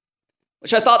illegitimate,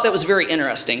 which I thought that was very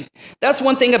interesting. That's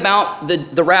one thing about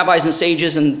the rabbis and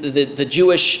sages and the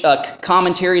Jewish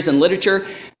commentaries and literature.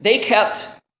 They kept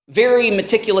very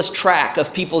meticulous track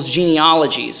of people's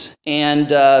genealogies. And,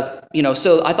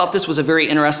 so I thought this was a very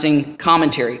interesting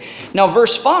commentary. Now,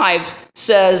 verse 5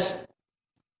 says,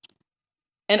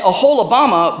 "And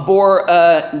Aholibamah bore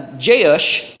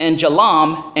Jeush and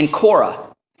Jalam and Korah.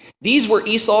 These were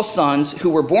Esau's sons who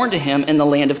were born to him in the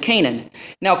land of Canaan."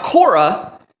 Now,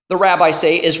 Korah, the rabbis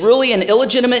say, is really an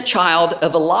illegitimate child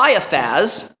of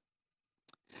Eliphaz,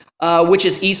 which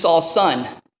is Esau's son.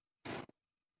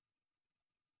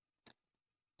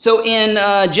 So in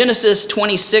Genesis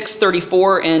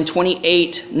 26:34 and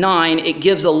 28:9, it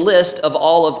gives a list of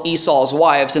all of Esau's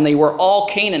wives, and they were all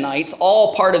Canaanites,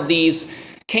 all part of these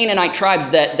Canaanite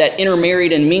tribes that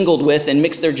intermarried and mingled with and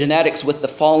mixed their genetics with the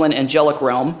fallen angelic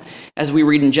realm, as we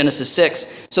read in Genesis 6.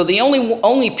 So the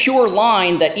only pure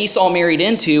line that Esau married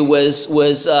into was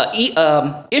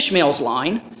Ishmael's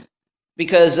line,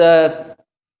 because that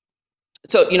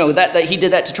he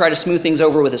did that to try to smooth things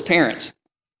over with his parents.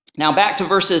 Now back to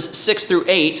verses 6 through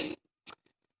 8.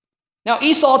 Now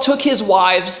Esau took his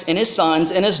wives and his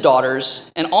sons and his daughters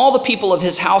and all the people of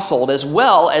his household, as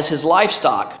well as his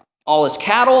livestock, all his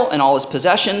cattle and all his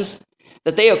possessions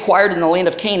that they acquired in the land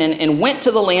of Canaan, and went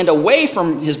to the land away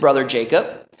from his brother Jacob,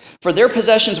 for their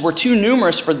possessions were too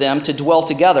numerous for them to dwell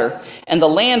together, and the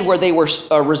land where they were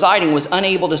residing was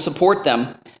unable to support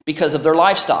them because of their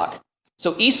livestock.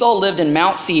 So Esau lived in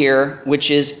Mount Seir,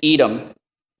 which is Edom.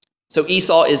 So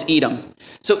Esau is Edom.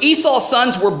 So Esau's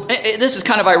sons were, this is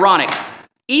kind of ironic,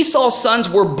 Esau's sons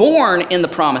were born in the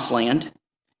promised land.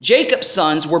 Jacob's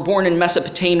sons were born in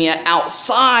Mesopotamia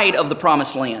outside of the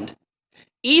promised land.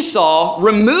 Esau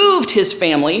removed his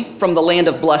family from the land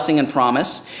of blessing and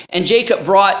promise, and Jacob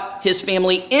brought his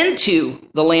family into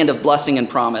the land of blessing and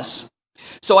promise.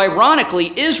 So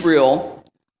ironically, Israel,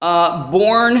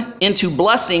 born into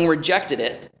blessing, rejected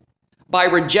it. By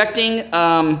rejecting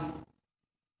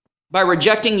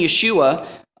Yeshua,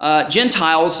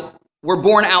 Gentiles were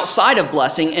born outside of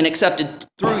blessing and accepted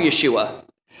through Yeshua.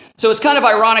 So it's kind of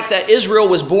ironic that Israel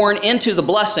was born into the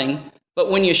blessing,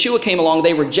 but when Yeshua came along,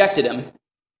 they rejected him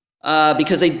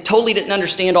because they totally didn't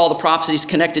understand all the prophecies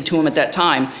connected to him at that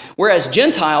time, whereas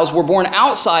Gentiles were born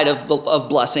outside of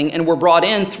blessing and were brought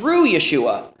in through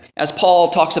Yeshua, as Paul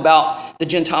talks about the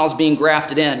Gentiles being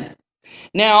grafted in.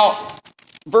 Now,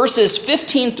 verses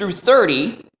 15 through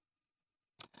 30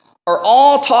 are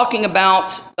all talking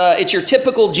about, it's your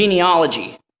typical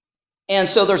genealogy. And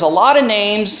so there's a lot of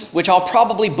names, which I'll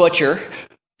probably butcher.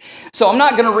 So I'm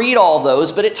not going to read all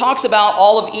those, but it talks about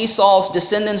all of Esau's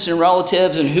descendants and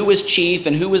relatives and who was chief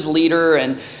and who was leader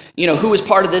and, who was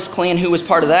part of this clan, who was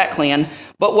part of that clan.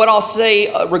 But what I'll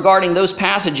say regarding those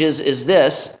passages is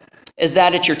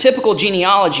that it's your typical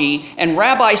genealogy. And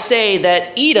rabbis say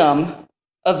that Edom,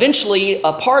 eventually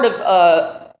a part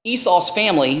of Esau's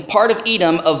family, part of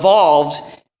Edom, evolved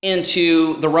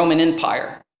into the Roman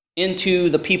Empire, into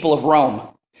the people of Rome.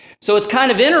 So it's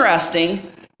kind of interesting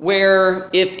where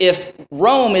if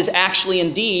Rome is actually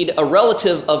indeed a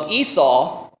relative of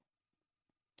Esau,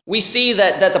 we see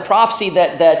that the prophecy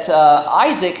that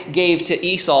Isaac gave to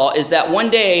Esau is that one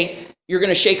day you're going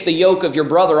to shake the yoke of your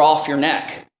brother off your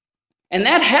neck. And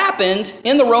that happened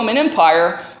in the Roman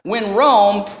Empire when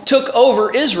Rome took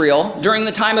over Israel during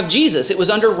the time of Jesus. It was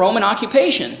under Roman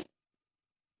occupation.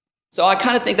 So I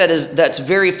kind of think that's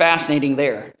very fascinating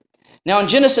there. Now in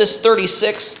Genesis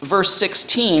 36, verse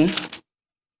 16,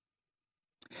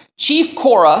 Chief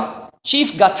Korah,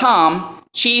 Chief Gatam,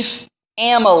 Chief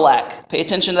Amalek. Pay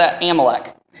attention to that,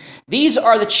 Amalek. These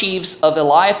are the chiefs of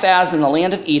Eliphaz in the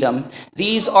land of Edom.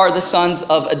 These are the sons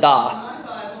of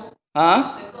Edah.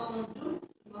 Huh?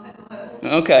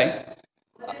 Okay.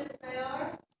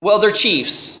 Well, they're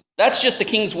chiefs. That's just the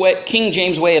King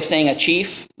James way of saying a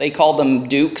chief. They called them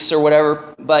dukes or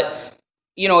whatever. But,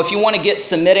 if you want to get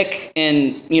Semitic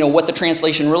and, what the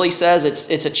translation really says,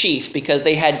 it's a chief because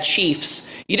they had chiefs.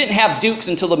 You didn't have dukes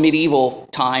until the medieval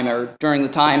time or during the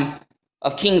time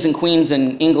of kings and queens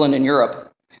in England and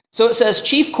Europe. So it says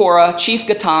Chief Korah, Chief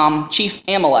Gatam, Chief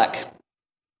Amalek.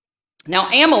 Now,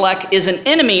 Amalek is an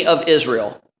enemy of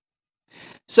Israel.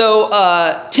 So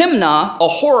Timnah, a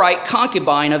Horite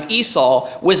concubine of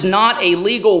Esau, was not a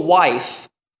legal wife.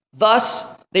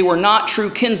 Thus, they were not true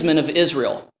kinsmen of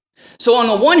Israel. So on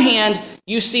the one hand,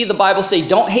 you see the Bible say,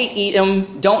 don't hate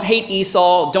Edom, don't hate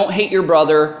Esau, don't hate your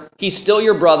brother. He's still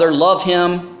your brother. Love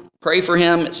him, pray for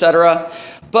him, etc.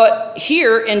 But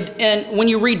here, and when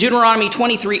you read Deuteronomy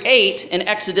 23:8 and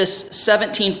Exodus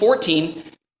 17:14,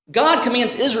 God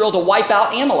commands Israel to wipe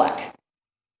out Amalek,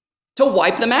 to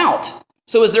wipe them out.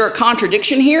 So is there a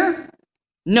contradiction here?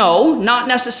 No, not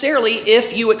necessarily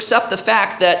if you accept the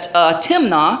fact that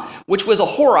Timnah, which was a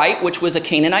Horite, which was a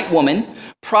Canaanite woman,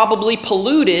 probably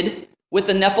polluted with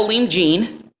the Nephilim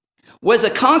gene, was a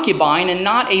concubine and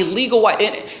not a legal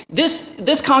wife.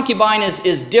 This concubine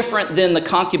is different than the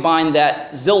concubine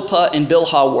that Zilpah and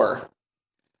Bilhah were.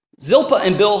 Zilpah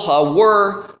and Bilhah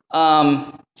were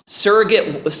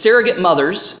surrogate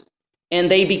mothers, and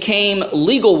they became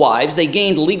legal wives. They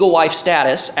gained legal wife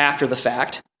status after the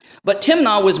fact. But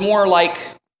Timnah was more like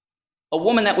a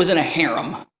woman that was in a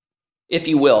harem, if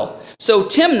you will. So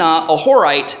Timnah, a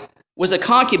Horite, was a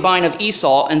concubine of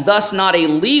Esau, and thus not a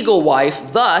legal wife,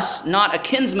 thus not a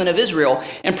kinsman of Israel,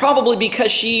 and probably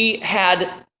because she had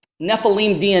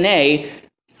Nephilim DNA,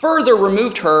 further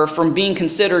removed her from being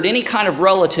considered any kind of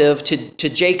relative to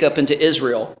Jacob and to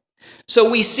Israel. So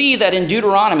we see that in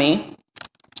Deuteronomy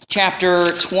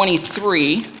chapter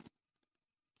 23,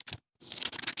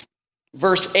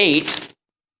 verse 8,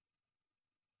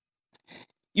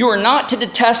 "You are not to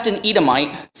detest an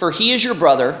Edomite, for he is your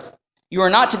brother. You are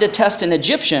not to detest an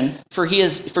Egyptian, for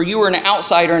you are an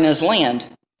outsider in his land."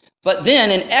 But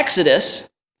then in Exodus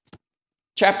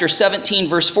chapter 17,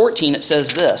 verse 14, it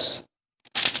says this.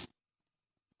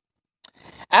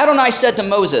 "Adonai said to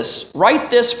Moses, 'Write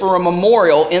this for a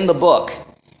memorial in the book,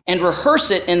 and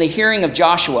rehearse it in the hearing of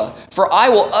Joshua, for I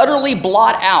will utterly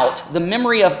blot out the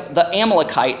memory of the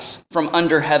Amalekites from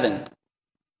under heaven.'"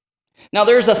 Now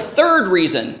there's a third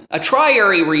reason, a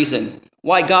triary reason,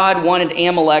 why God wanted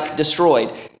Amalek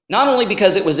destroyed. Not only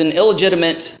because it was an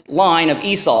illegitimate line of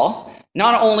Esau,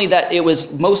 not only that it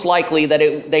was most likely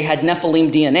that they had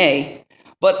Nephilim DNA,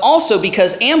 but also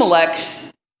because Amalek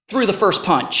threw the first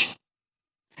punch.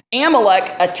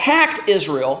 Amalek attacked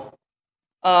Israel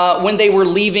when they were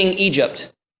leaving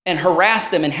Egypt and harassed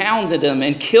them and hounded them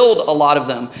and killed a lot of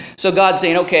them. So God's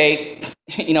saying, okay,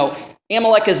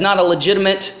 Amalek is not a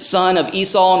legitimate son of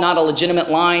Esau, not a legitimate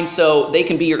line, so they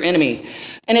can be your enemy.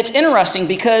 And it's interesting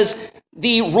because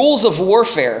the rules of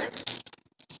warfare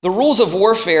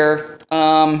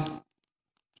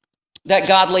that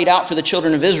God laid out for the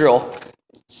children of Israel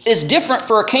is different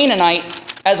for a Canaanite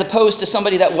as opposed to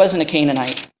somebody that wasn't a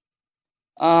Canaanite.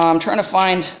 I'm trying to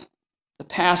find the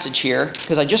passage here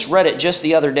because I just read it just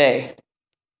the other day.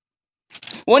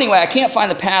 Well, anyway, I can't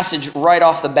find the passage right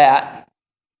off the bat.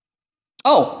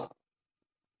 Oh,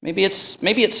 maybe it's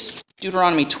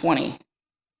Deuteronomy 20.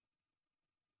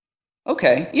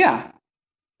 Okay, yeah.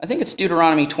 I think it's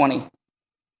Deuteronomy 20.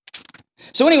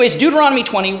 So anyways, Deuteronomy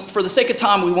 20, for the sake of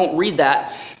time, we won't read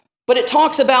that. But it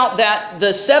talks about that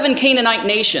the 7 Canaanite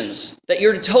nations, that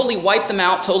you're to totally wipe them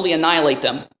out, totally annihilate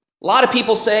them. A lot of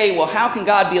people say, well, how can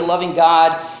God be a loving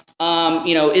God?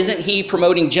 Isn't he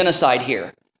promoting genocide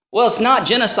here? Well, it's not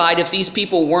genocide if these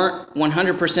people weren't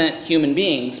 100% human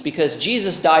beings, because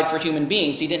Jesus died for human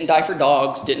beings. He didn't die for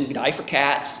dogs, didn't die for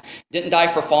cats, didn't die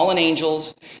for fallen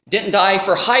angels, didn't die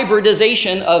for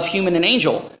hybridization of human and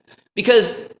angel.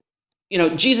 Because,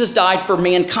 Jesus died for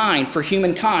mankind, for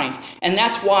humankind. And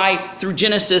that's why through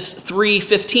Genesis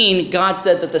 3:15, God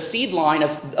said that the seed line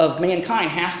of mankind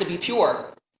has to be pure.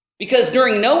 Because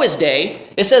during Noah's day,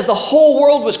 it says the whole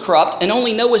world was corrupt and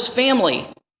only Noah's family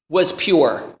was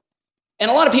pure. And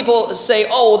a lot of people say,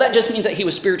 oh, well, that just means that he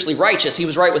was spiritually righteous. He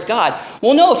was right with God.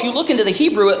 Well, no, if you look into the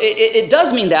Hebrew, it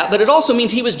does mean that, but it also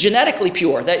means he was genetically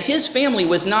pure, that his family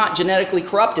was not genetically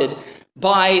corrupted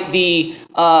by the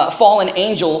fallen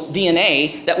angel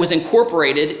DNA that was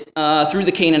incorporated through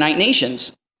the Canaanite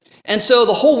nations. And so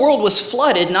the whole world was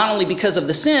flooded, not only because of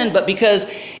the sin, but because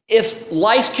if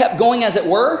life kept going as it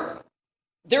were,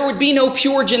 there would be no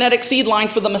pure genetic seed line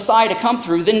for the Messiah to come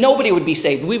through. Then nobody would be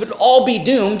saved. We would all be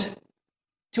doomed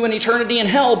to an eternity in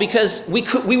hell because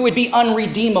we would be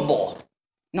unredeemable.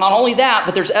 Not only that,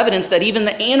 but there's evidence that even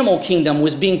the animal kingdom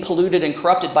was being polluted and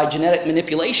corrupted by genetic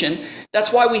manipulation.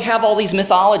 That's why we have all these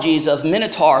mythologies of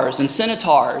minotaurs and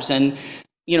centaurs and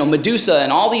Medusa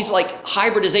and all these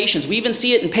hybridizations. We even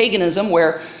see it in paganism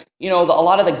where a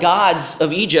lot of the gods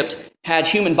of Egypt had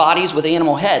human bodies with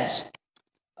animal heads.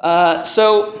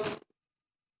 So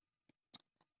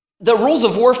the rules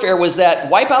of warfare was that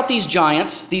wipe out these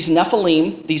giants, these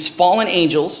Nephilim, these fallen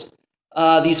angels,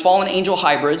 these fallen angel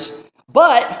hybrids.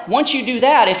 But once you do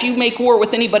that, if you make war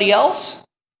with anybody else,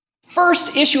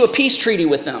 first issue a peace treaty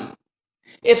with them.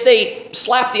 If they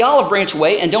slap the olive branch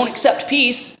away and don't accept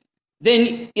peace,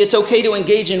 then it's okay to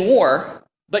engage in war,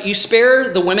 but you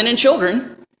spare the women and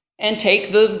children and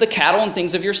take the cattle and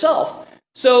things of yourself.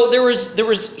 So there was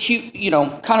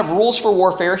kind of rules for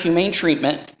warfare, humane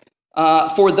treatment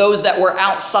for those that were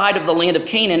outside of the land of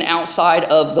Canaan, outside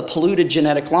of the polluted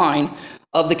genetic line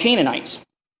of the Canaanites.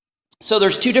 So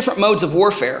there's 2 different modes of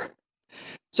warfare.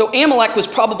 So Amalek was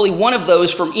probably one of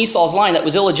those from Esau's line that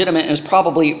was illegitimate and was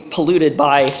probably polluted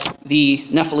by the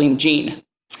Nephilim gene.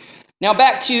 Now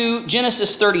back to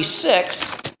Genesis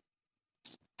 36.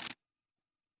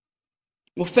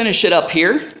 We'll finish it up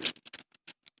here.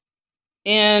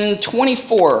 In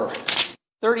 24,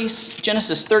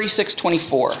 Genesis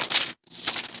 36:24.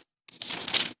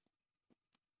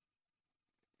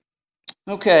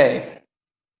 Okay.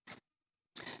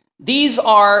 These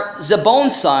are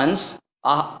Zebulun's sons,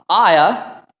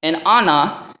 Aiah and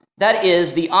Anah. That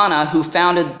is the Anna who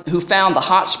found the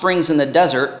hot springs in the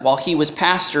desert while he was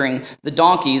pasturing the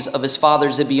donkeys of his father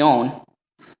Zibeon.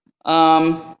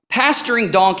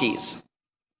 Pasturing donkeys.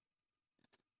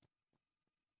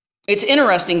 It's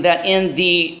interesting that in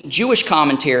the Jewish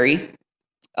commentary,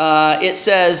 it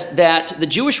says that the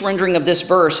Jewish rendering of this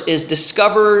verse is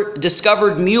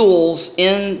discovered mules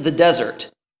in the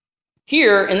desert.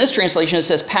 Here, in this translation, it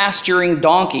says pasturing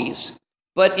donkeys.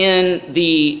 But in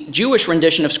the Jewish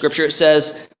rendition of Scripture, it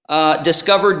says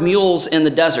discovered mules in the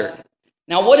desert.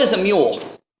 Now, what is a mule?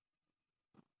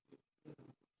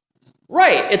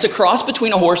 Right, it's a cross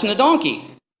between a horse and a donkey.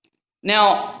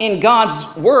 Now, in God's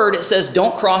word, it says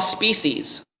don't cross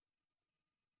species.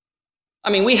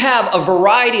 I mean, we have a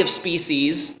variety of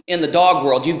species in the dog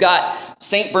world. You've got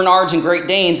St. Bernards and Great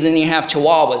Danes, and then you have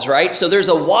Chihuahuas, right? So there's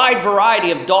a wide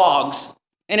variety of dogs.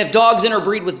 And if dogs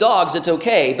interbreed with dogs, it's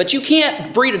okay. But you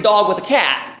can't breed a dog with a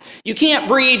cat. You can't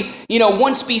breed,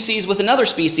 one species with another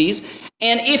species.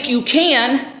 And if you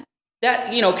can,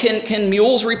 can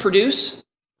mules reproduce?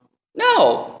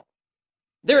 No.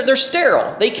 They're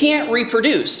sterile. They can't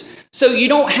reproduce. So you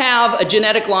don't have a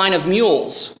genetic line of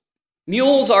mules.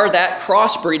 Mules are that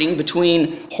crossbreeding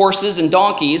between horses and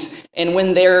donkeys, and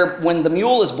when the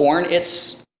mule is born,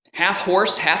 it's half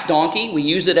horse, half donkey. We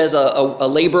use it as a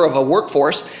labor of a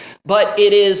workforce, but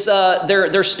it is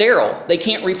they're sterile. They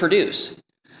can't reproduce.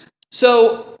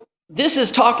 So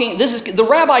the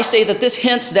rabbis say that this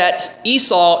hints that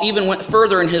Esau even went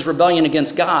further in his rebellion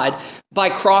against God by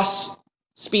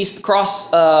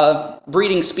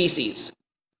breeding species,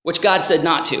 which God said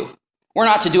not to. We're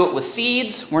not to do it with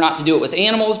seeds. We're not to do it with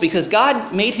animals, because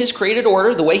God made his created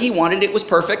order the way he wanted. It was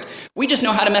perfect. We just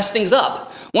know how to mess things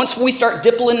up. Once we start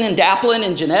dippling and dappling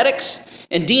in genetics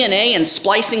and DNA and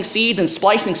splicing seeds and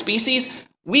splicing species,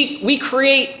 we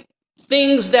create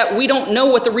things that we don't know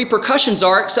what the repercussions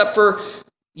are except for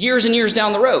years and years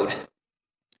down the road.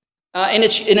 And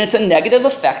it's a negative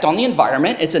effect on the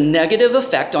environment. It's a negative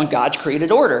effect on God's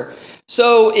created order.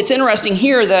 So it's interesting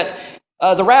here that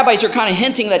the rabbis are kind of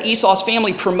hinting that Esau's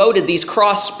family promoted these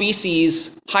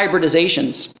cross-species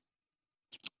hybridizations.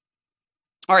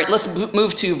 All right, let's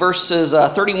move to verses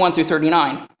 31 through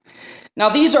 39. Now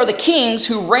these are the kings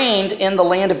who reigned in the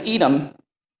land of Edom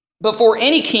before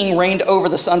any king reigned over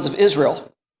the sons of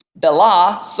Israel.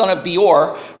 Bela, son of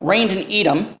Beor, reigned in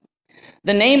Edom.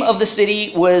 The name of the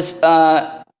city was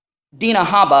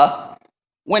Dinahaba.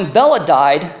 When Bela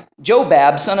died,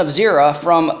 Jobab, son of Zerah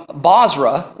from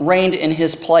Bozrah, reigned in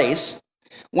his place.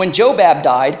 When Jobab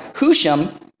died,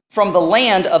 Husham from the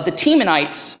land of the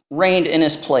Temanites reigned in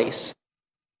his place.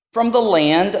 From the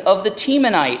land of the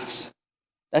Temanites.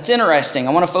 That's interesting.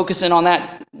 I want to focus in on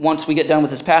that once we get done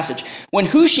with this passage. When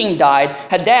Hushim died,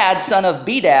 Hadad, son of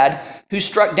Bedad, who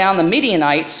struck down the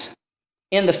Midianites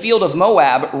in the field of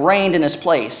Moab, reigned in his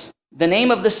place. The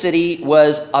name of the city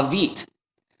was Avit.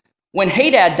 When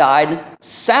Hadad died,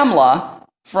 Samlah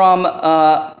from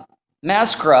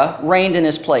Masrekah reigned in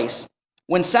his place.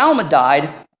 When Salma died,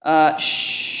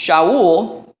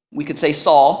 Shaul, we could say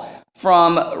Saul,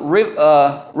 from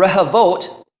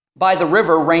Rehovot by the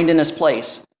river reigned in his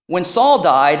place. When Saul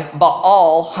died,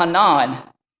 Baal-Hanan.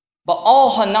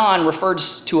 Baal-Hanan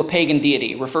refers to a pagan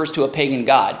deity, refers to a pagan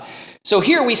god. So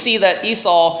here we see that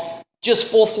Esau just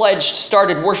full-fledged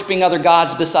started worshiping other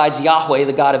gods besides Yahweh,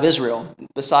 the God of Israel,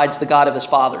 besides the God of his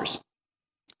fathers.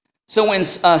 So when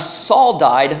Saul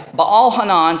died,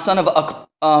 Baal-Hanan, son of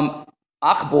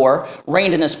Achbor,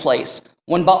 reigned in his place.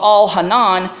 When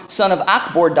Baal-Hanan, son of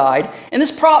Achbor, died, and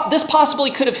this possibly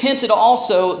could have hinted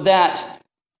also that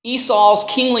Esau's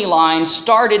kingly line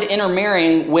started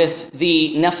intermarrying with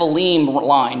the Nephilim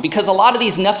line, because a lot of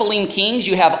these Nephilim kings,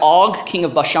 you have Og, king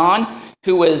of Bashan,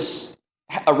 who was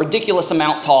a ridiculous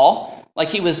amount tall.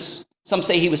 Some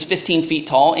say he was 15 feet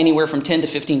tall, anywhere from 10 to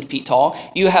 15 feet tall.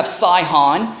 You have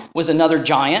Sihon, was another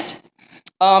giant.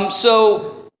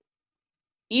 So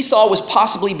Esau was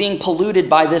possibly being polluted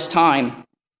by this time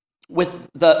with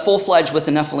the full-fledged with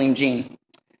the Nephilim gene.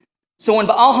 So when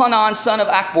Baal-Hanan, son of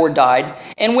Achbor, died,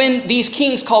 and when these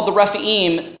kings called the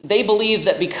Rephaim, they believed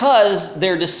that because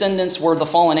their descendants were the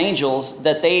fallen angels,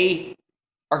 that they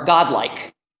are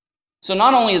godlike. So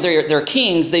not only they're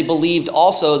kings, they believed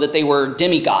also that they were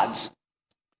demigods.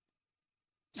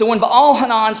 So when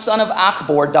Baal-Hanan, son of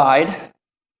Achbor, died,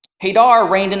 Hadar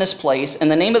reigned in his place,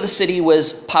 and the name of the city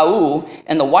was Pau,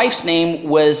 and the wife's name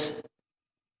was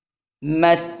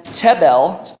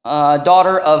Metebel,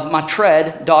 daughter of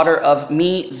Matred, daughter of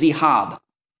Me-Zihab.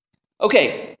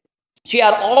 Okay, she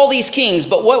had all these kings,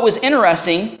 but what was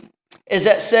interesting is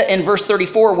that set in verse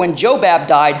 34, when Jobab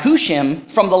died,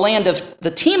 Hushim from the land of the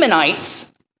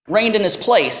Temanites reigned in his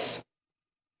place.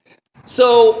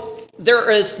 So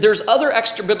there's other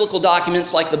extra biblical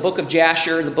documents like the book of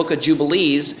Jasher, the book of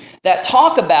Jubilees, that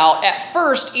talk about, at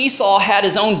first, Esau had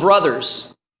his own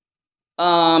brothers.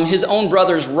 His own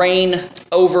brothers reign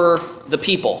over the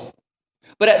people.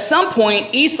 But at some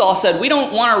point, Esau said, we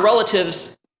don't want our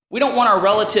relatives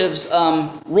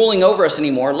ruling over us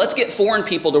anymore. Let's get foreign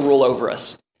people to rule over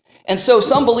us. And so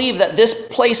some believe that this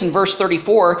place in verse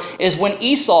 34 is when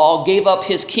Esau gave up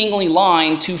his kingly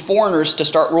line to foreigners to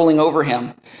start ruling over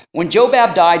him. When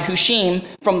Jobab died, Hushim,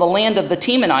 from the land of the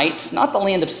Temanites, not the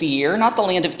land of Seir, not the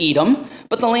land of Edom,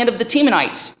 but the land of the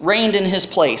Temanites, reigned in his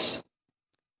place.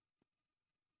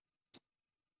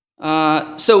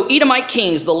 So Edomite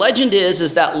kings, the legend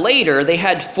is that later they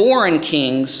had foreign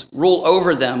kings rule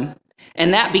over them,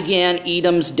 and that began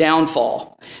Edom's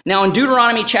downfall. Now in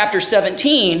Deuteronomy chapter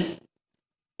 17,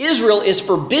 Israel is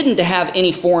forbidden to have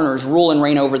any foreigners rule and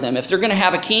reign over them. If they're going to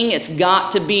have a king, it's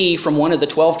got to be from one of the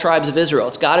 12 tribes of Israel.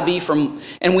 It's got to be from,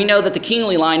 and we know that the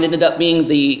kingly line ended up being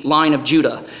the line of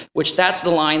Judah, which that's the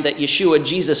line that Yeshua,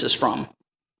 Jesus, is from.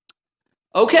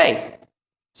 Okay.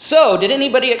 So, did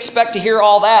anybody expect to hear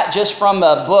all that just from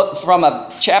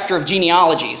a chapter of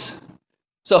genealogies?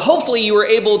 So hopefully you were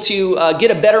able to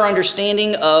get a better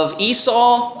understanding of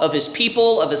Esau, of his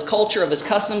people, of his culture, of his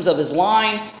customs, of his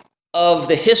line, of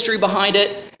the history behind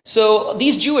it. So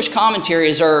these Jewish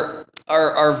commentaries are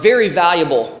very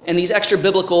valuable, and these extra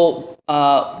biblical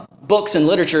books and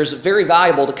literature is very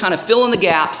valuable to kind of fill in the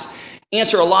gaps,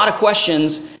 answer a lot of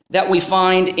questions that we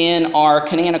find in our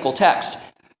canonical text.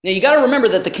 Now, you got to remember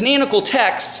that the canonical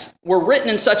texts were written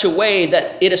in such a way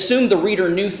that it assumed the reader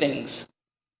knew things.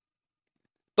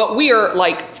 But we are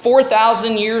like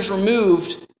 4,000 years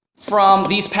removed from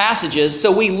these passages,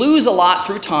 so we lose a lot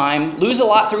through time, lose a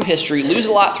lot through history, lose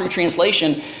a lot through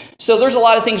translation. So there's a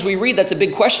lot of things we read that's a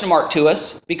big question mark to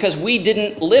us because we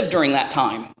didn't live during that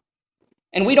time.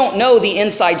 And we don't know the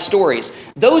inside stories.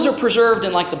 Those are preserved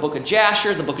in like the book of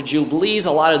Jasher, the book of Jubilees,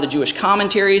 a lot of the Jewish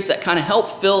commentaries that kind of help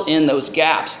fill in those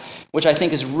gaps, which I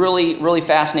think is really, really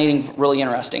fascinating, really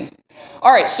interesting.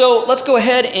 All right, so let's go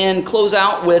ahead and close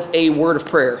out with a word of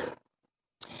prayer.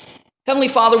 Heavenly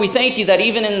Father, we thank you that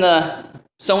even in the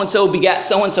so-and-so begat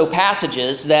so-and-so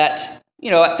passages that,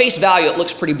 at face value, it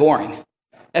looks pretty boring.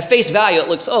 At face value, it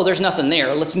looks, there's nothing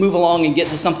there. Let's move along and get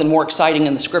to something more exciting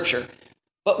in the scripture.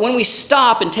 But when we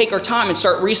stop and take our time and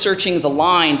start researching the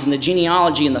lines and the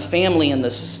genealogy and the family and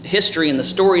the history and the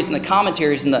stories and the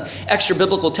commentaries and the extra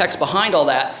biblical text behind all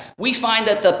that, we find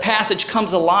that the passage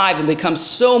comes alive and becomes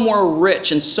so more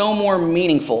rich and so more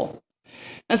meaningful.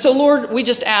 And so, Lord, we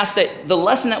just ask that the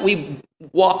lesson that we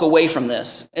walk away from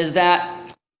this is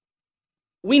that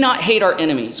we not hate our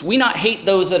enemies. We not hate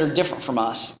those that are different from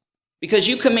us. Because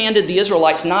you commanded the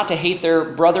Israelites not to hate their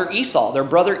brother Esau, their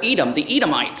brother Edom, the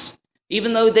Edomites.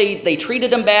 Even though they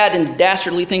treated them bad and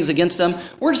dastardly things against them,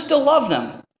 we're to still love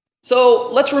them. So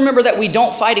let's remember that we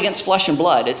don't fight against flesh and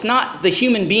blood. It's not the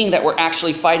human being that we're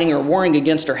actually fighting or warring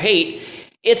against or hate.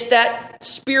 It's that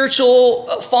spiritual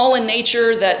fallen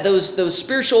nature, that those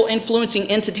spiritual influencing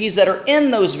entities that are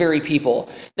in those very people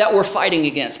that we're fighting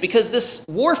against. Because this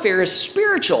warfare is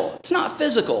spiritual. It's not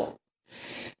physical.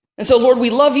 And so, Lord, we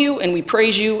love you and we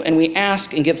praise you and we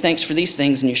ask and give thanks for these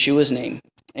things in Yeshua's name.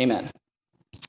 Amen.